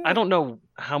don't know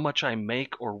how much I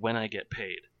make or when I get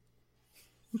paid.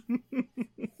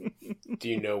 Do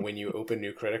you know when you open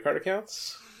new credit card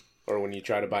accounts? Or when you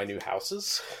try to buy new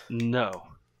houses? No.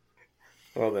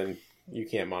 Well, then you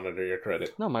can't monitor your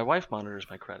credit. No, my wife monitors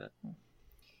my credit.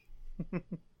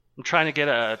 I'm trying to get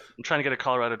a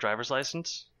Colorado driver's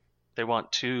license. They want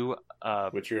two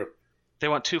They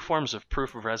want two forms of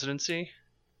proof of residency,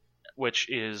 which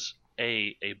is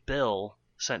a bill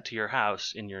sent to your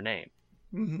house in your name.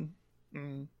 Mm-hmm.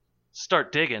 Mm-hmm.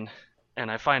 Start digging,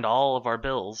 and I find all of our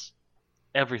bills.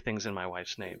 Everything's in my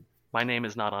wife's name. My name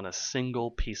is not on a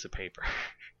single piece of paper.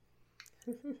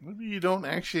 Maybe you don't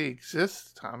actually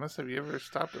exist, Thomas. Have you ever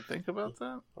stopped to think about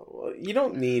that? Well, you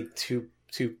don't need two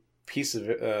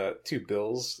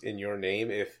bills in your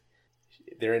name if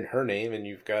they're in her name and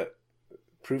you've got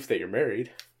proof that you're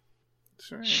married.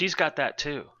 Sure. She's got that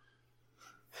too.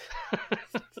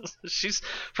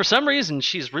 For some reason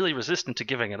she's really resistant to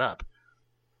giving it up.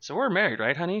 So we're married,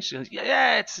 right, honey? She goes,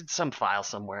 yeah, it's in some file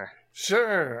somewhere.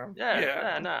 Sure.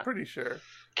 Yeah, I'm pretty sure.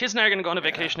 Kids and I are going to go on a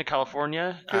vacation to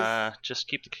California. Just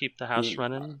keep the house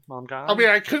running while I'm gone. I mean,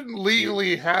 I couldn't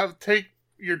legally take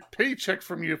your paycheck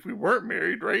from you if we weren't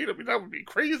married, right? I mean, that would be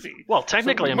crazy. Well,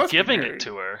 technically, I'm giving it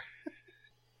to her.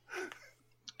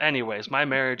 Anyways, my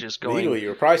marriage is going... Legally, you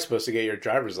were probably supposed to get your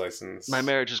driver's license. My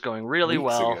marriage is going really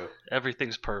well. Ago.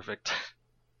 Everything's perfect.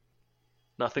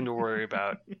 Nothing to worry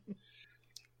about.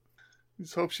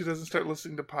 Just hope she doesn't start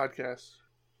listening to podcasts.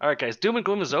 All right, guys. Doom and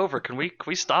gloom is over. Can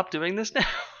we stop doing this now?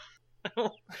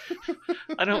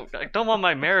 I don't want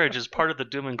my marriage as part of the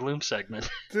doom and gloom segment.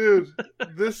 Dude,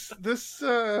 this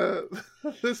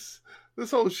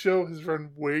whole show has run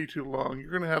way too long.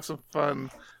 You're gonna have some fun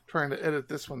trying to edit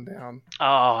this one down.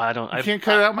 Oh, I can't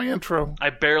cut out my intro.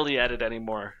 I barely edit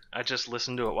anymore. I just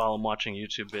listen to it while I'm watching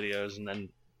YouTube videos and then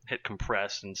hit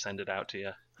compress and send it out to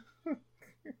you.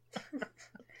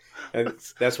 And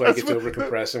that's why it gets over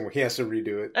compressed and he has to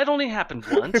redo it. It only happened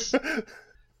once.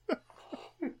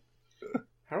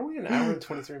 How are we an hour and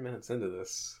 23 minutes into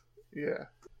this? Yeah,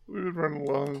 we've been running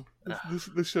long.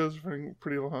 This show's running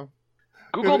pretty long.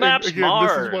 Google Maps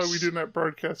Mars. This is why we do not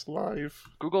broadcast live.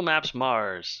 Google Maps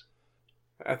Mars.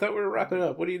 I thought we were wrapping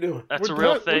up. What are you doing? That's a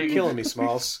real thing. You're killing me,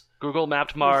 Smalls. Google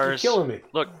Mapped Mars. You're killing me.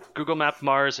 Look, Google Mapped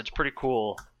Mars. It's pretty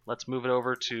cool. Let's move it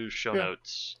over to show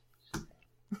notes.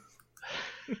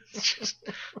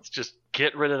 Let's just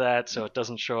get rid of that so it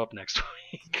doesn't show up next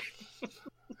week.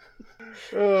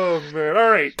 Oh, man. All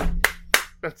right.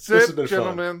 That's it,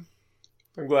 gentlemen. Fun.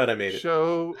 I'm glad I made it.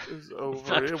 Show is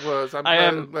over. It was.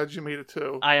 I'm glad you made it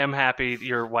too. I am happy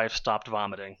your wife stopped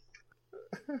vomiting.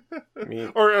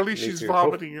 Or at least she's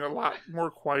vomiting a lot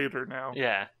more quieter now.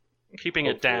 Yeah. Keeping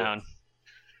it down.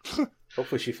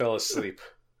 Hopefully she fell asleep.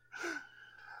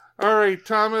 All right,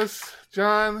 Thomas,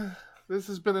 John, This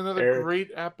has been another Eric.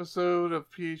 great episode of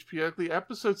PHP Ugly.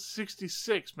 Episode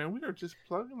 66. Man, we are just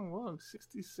plugging along.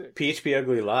 66. PHP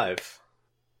Ugly Live.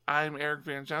 I'm Eric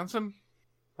Van Johnson.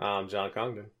 I'm John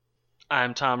Congdon.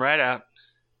 I'm Tom Rideout.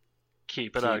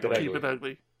 Keep it ugly. Keep it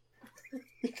ugly.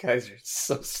 You guys are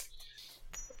so...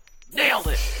 Nailed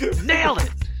it! Nailed it!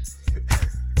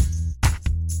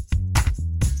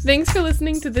 Thanks for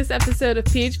listening to this episode of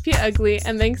PHP Ugly,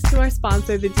 and thanks to our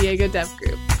sponsor, the Diego Dev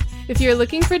Group. If you're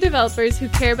looking for developers who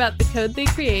care about the code they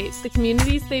create, the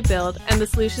communities they build, and the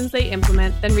solutions they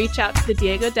implement, then reach out to the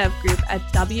Diego Dev Group at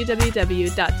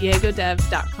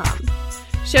www.diegodev.com.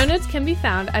 Show notes can be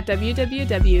found at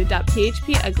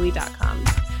www.phpugly.com.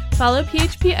 Follow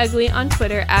PHP Ugly on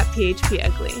Twitter at PHP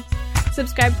Ugly.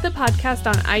 Subscribe to the podcast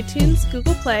on iTunes,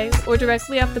 Google Play, or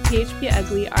directly off the PHP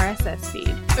Ugly RSS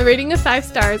feed. A rating of 5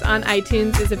 stars on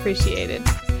iTunes is appreciated.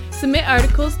 Submit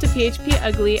articles to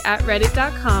phpugly at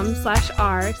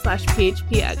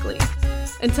reddit.com/r/phpugly.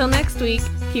 Until next week,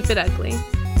 keep it ugly.